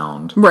of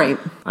sound. Right.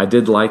 I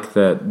did like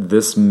that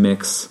this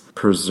mix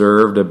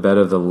preserved a bit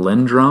of the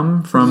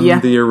Lindrum from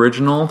the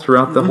original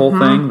throughout the whole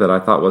thing that I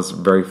thought was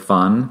very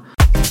fun.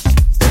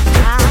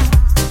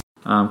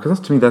 Because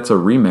to me that's a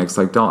remix.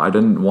 I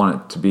didn't want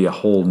it to be a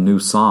whole new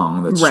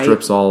song that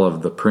strips all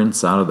of the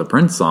Prince out of the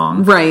Prince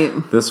song. Right.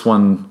 This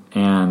one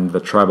and the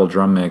tribal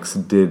drum mix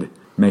did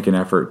make an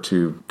effort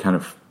to kind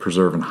of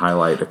preserve and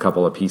highlight a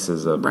couple of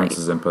pieces of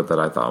Prince's input that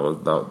I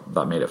thought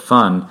that made it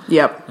fun.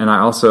 Yep. And I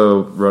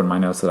also wrote in my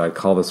notes that I'd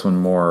call this one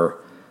more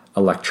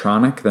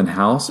electronic than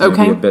house,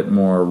 maybe a bit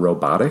more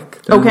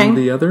robotic than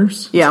the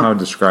others. That's how I would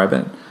describe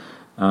it.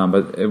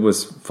 But it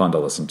was fun to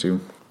listen to.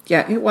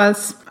 Yeah, it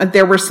was.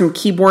 There were some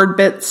keyboard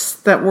bits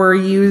that were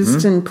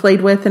used and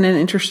played with in an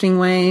interesting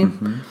way.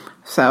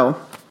 So,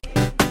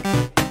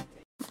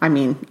 I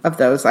mean, of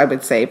those, I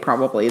would say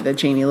probably the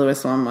Jamie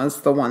Lewis one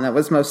was the one that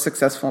was most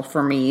successful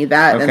for me.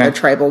 That and the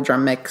tribal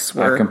drum mix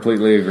were... I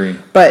completely agree.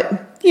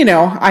 But,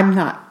 I'm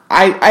not...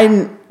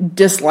 I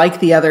dislike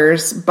the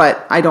others,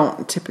 but I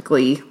don't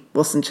typically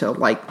listen to,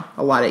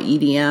 a lot of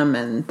EDM,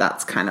 and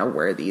that's kind of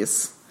where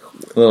these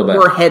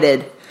were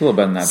headed. A little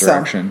bit in that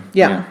direction.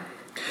 Yeah.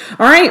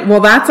 All right, well,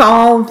 that's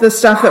all the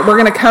stuff that we're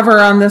going to cover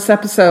on this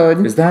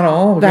episode. Is that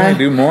all? We're going to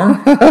do more?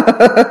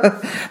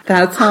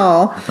 That's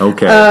all.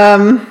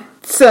 Okay.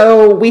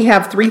 So we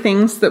have 3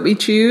 things that we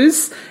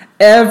choose.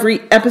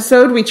 Every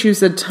episode, we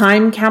choose a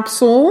time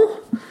capsule.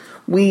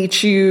 We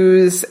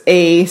choose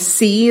a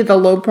C, the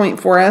low point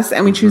for us,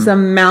 and we choose a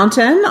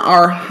mountain,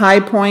 our high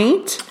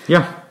point.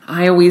 Yeah.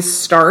 I always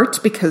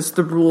start because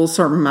the rules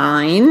are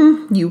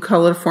mine. You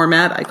call it a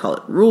format, I call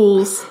it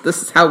rules.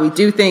 This is how we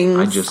do things.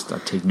 I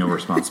take no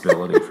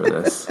responsibility for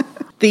this.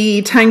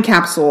 The time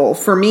capsule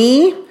for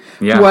me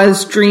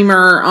was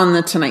Dreamer on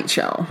The Tonight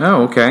Show.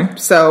 Oh, okay.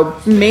 So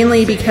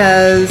mainly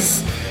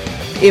because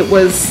it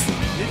was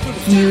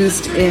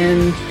used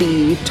in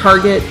the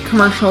Target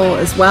commercial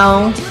as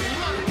well.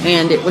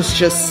 And it was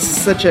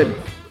just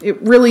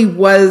it really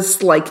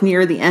was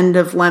near the end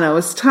of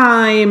Leno's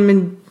time,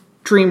 and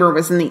Dreamer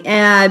was in the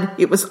ad.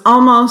 It was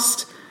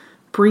almost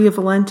Bria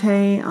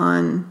Valente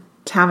on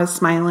have a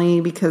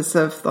smiley because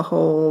of the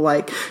whole,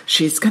 like,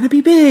 she's going to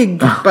be big.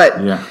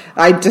 But Yeah.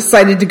 I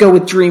decided to go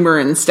with Dreamer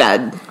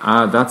instead.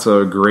 That's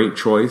a great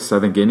choice. I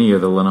think any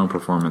of the Leno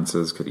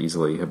performances could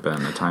easily have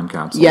been a time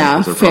capsule. Yeah,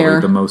 because they're fair.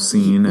 probably the most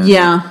seen. And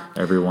Yeah.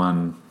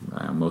 everyone,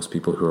 most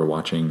people who are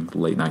watching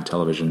late night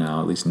television now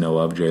at least know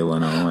of Jay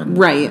Leno and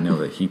Right. know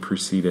that he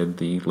preceded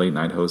the late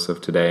night hosts of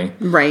today.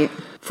 Right.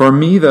 For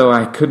me, though,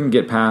 I couldn't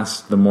get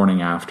past The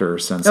Morning After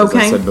since, as I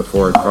Okay. said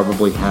before, it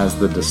probably has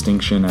the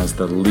distinction as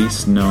the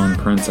least known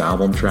Prince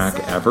album track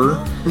ever.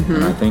 Mm-hmm.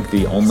 And I think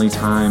the only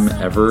time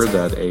ever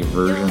that a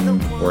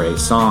version or a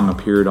song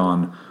appeared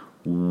on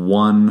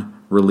one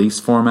release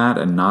format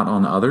and not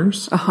on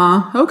others.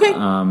 Okay.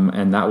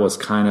 And that was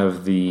kind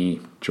of the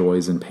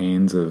joys and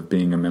pains of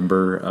being a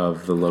member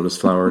of the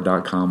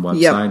LOtUSFLOWR.com website.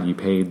 Yep. You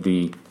paid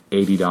the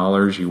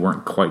 $80. You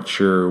weren't quite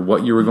sure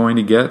what you were going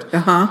to get.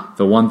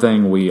 The one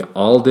thing we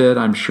all did,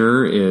 I'm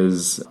sure,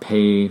 is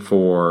pay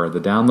for the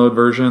download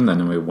version.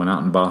 Then we went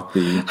out and bought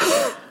the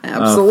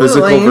Absolutely.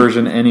 physical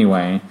version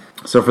anyway.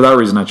 So for that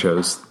reason, I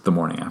chose The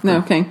Morning After.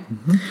 Okay.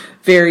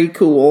 Very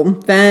cool.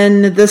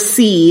 Then the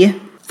C,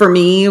 for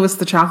me, was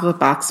the Chocolate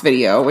Box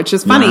video, which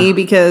is funny Yeah.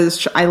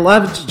 because I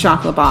loved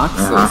Chocolate Box.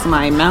 It was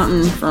my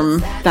mountain from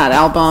that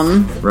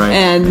album. Right.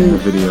 And the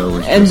video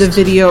was And just-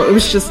 the video, it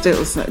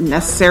was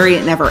necessary.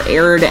 It never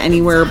aired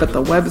anywhere but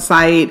the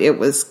website. It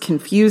was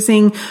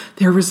confusing.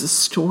 There was a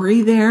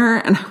story there,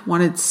 and I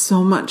wanted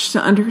so much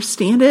to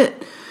understand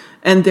it.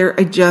 And there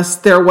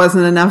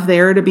wasn't enough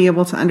there to be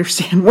able to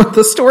understand what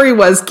the story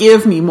was.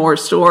 Give me more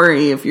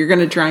story if you're going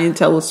to try and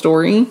tell a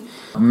story.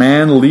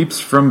 Man leaps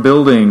from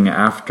building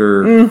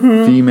after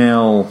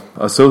female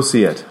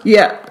associate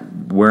Yeah.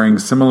 wearing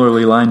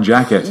similarly lined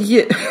jacket.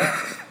 Yeah.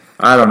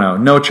 I don't know.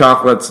 No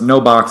chocolates,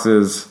 no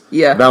boxes.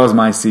 Yeah. That was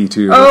my C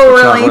too. Oh, the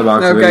really? Chocolate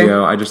box Okay.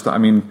 video.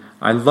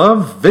 I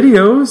love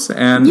videos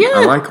and Yeah.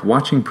 I like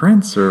watching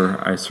Prince, or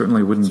I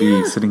certainly wouldn't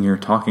be sitting here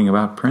talking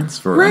about Prince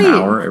for Right. an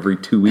hour every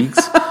 2 weeks.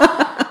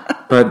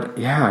 But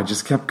yeah, I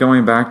just kept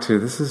going back to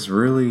this is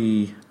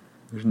really,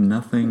 there's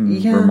nothing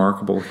Yeah.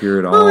 remarkable here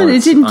at all. Oh, and it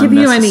It's didn't give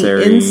you any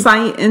unnecessary.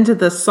 insight into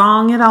the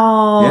song at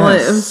all.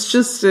 Yes.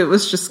 It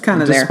was just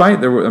kind of there.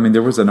 Despite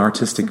there was an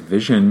artistic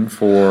vision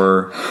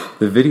for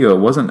the video. It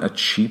wasn't a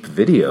cheap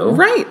video.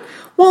 Right.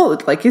 Well,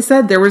 like you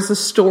said, there was a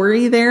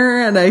story there,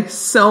 and I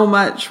so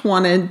much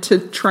wanted to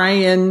try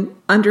and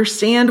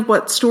understand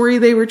what story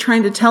they were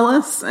trying to tell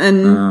us,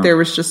 and there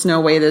was just no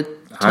way to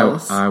tell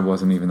us. I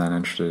wasn't even that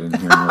interested in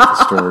hearing what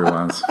the story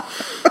was.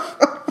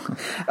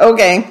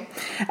 Okay.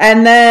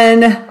 And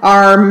then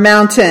our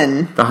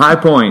mountain. The high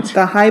point.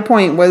 The high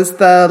point was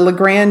the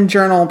LeGrand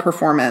Journal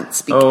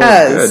performance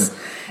because good.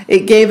 it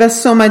gave us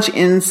so much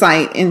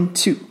insight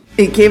into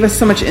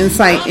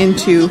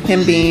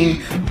him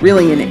being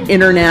really an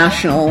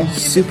international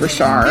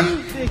superstar,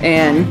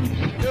 and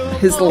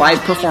his live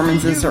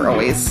performances are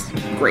always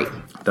great.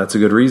 That's a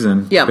good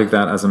reason Yeah. to pick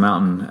that as a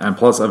mountain. And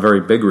plus a very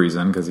big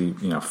reason because he,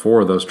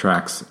 4 of those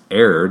tracks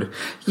aired.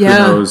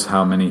 Yeah. Who knows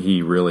how many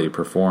he really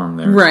performed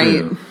there Right.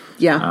 too.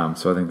 Yeah.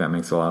 So I think that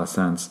makes a lot of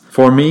sense.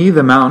 For me,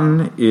 the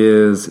mountain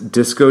is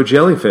Disco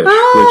Jellyfish, which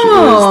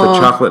Oh. is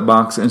the Chocolate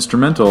Box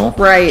instrumental.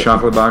 Right.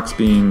 Chocolate Box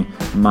being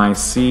my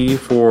C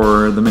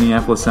for the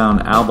Minneapolis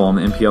Sound album,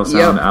 MPL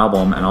Sound Yep.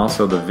 album, and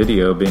also the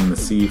video being the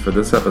C for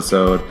this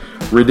episode.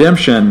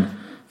 Redemption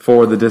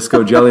for the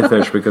Disco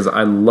Jellyfish because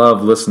I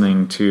love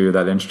listening to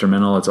that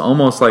instrumental. It's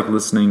almost like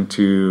listening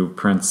to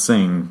Prince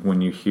sing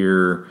when you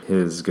hear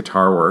his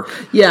guitar work.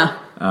 Yeah.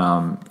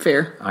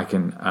 Fair. I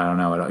don't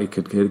know. It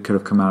could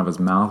have come out of his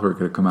mouth or it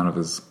could have come out of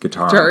his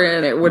guitar. Sure,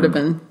 and it would have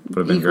been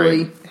equally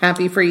great.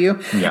 happy for you.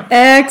 Yeah.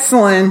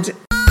 Excellent.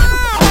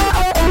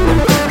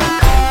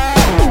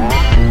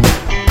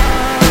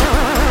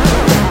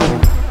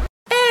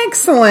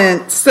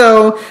 Excellent.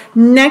 So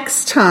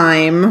next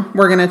time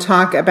we're going to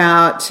talk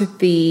about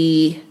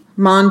the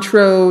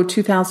Montreux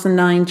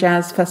 2009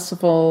 Jazz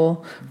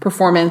Festival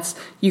performance.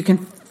 You can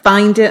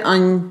find it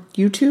on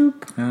YouTube.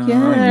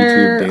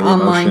 YouTube,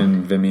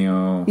 Dailymotion,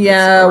 Vimeo.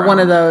 Yeah, it's around. one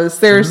of those.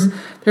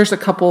 There's a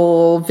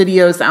couple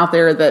videos out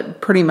there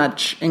that pretty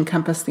much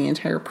encompass the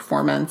entire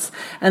performance.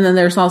 And then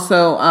there's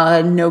also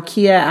a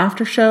Nokia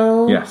after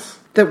show. Yes.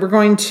 That we're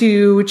going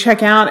to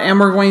check out, and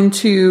we're going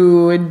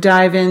to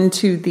dive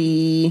into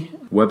the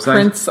Website?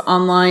 Prince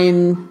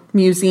Online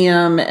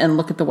Museum and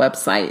look at the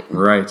website.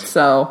 Right.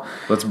 So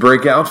Let's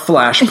break out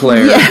Flash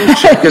Player and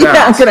check it yeah,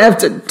 I'm out. gonna have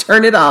to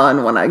turn it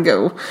on when I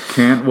go.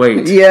 Can't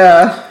wait.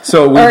 Yeah.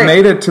 So we've All right.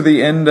 made it to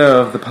the end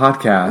of the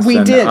podcast. We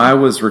and did. I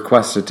was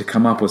requested to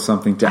come up with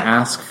something to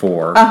ask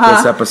for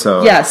this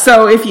episode. Yeah,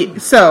 so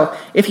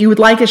if you would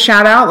like a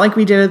shout out like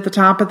we did at the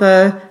top of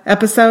the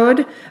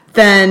episode,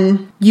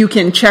 then you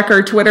can check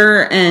our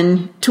Twitter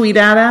and tweet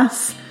at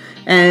us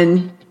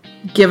and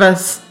give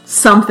us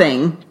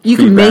something. You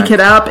can Feedback. make it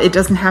up. It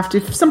doesn't have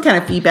to some kind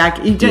of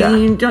feedback.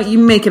 You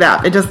make it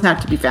up. It doesn't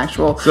have to be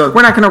factual. So-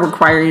 we're not going to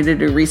require you to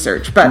do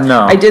research, but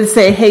No. I did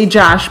say, "Hey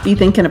Josh, be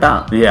thinking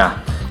about." Yeah.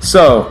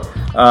 So,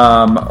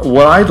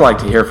 what I'd like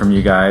to hear from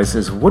you guys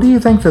is what do you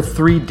think the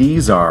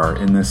 3Ds are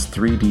in this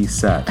 3D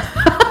set?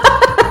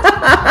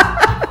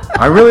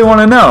 I really want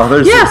to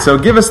know. Yeah. So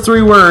give us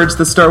 3 words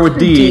that start with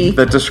D.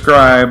 that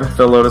describe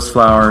the Lotus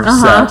Flower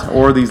set,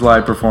 or these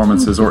live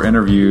performances, or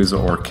interviews,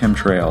 or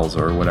chemtrails,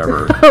 or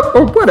whatever.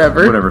 Or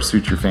whatever. Whatever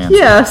suits your fancy.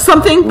 Yeah,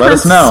 something Let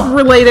Prince us know.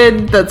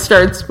 related that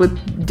starts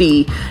with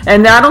D.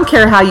 And I don't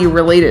care how you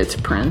relate it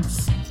to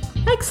Prince.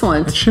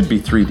 Excellent. It should be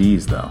 3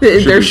 Ds, though.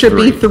 There should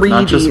be 3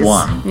 Not Ds. just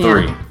 1.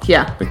 3.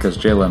 Yeah. Because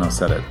Jay Leno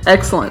said it.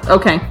 Excellent.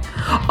 Okay.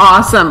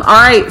 Awesome.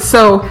 All right.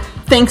 So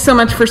thanks so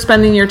much for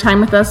spending your time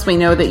with us. We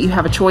know that you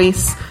have a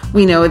choice.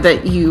 We know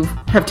that you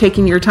have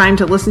taken your time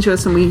to listen to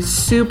us, and we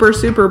super,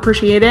 super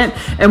appreciate it.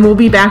 And we'll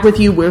be back with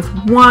you with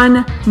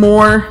one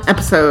more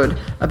episode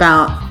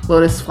about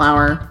Lotus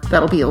Flower.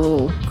 That'll be a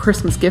little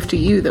Christmas gift to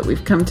you that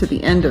we've come to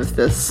the end of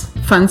this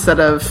fun set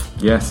of...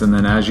 Yes, and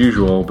then as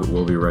usual, but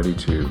we'll be ready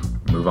to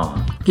move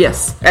on.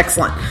 Yes.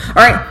 Excellent.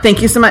 All right.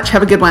 Thank you so much.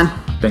 Have a good one.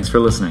 Thanks for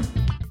listening.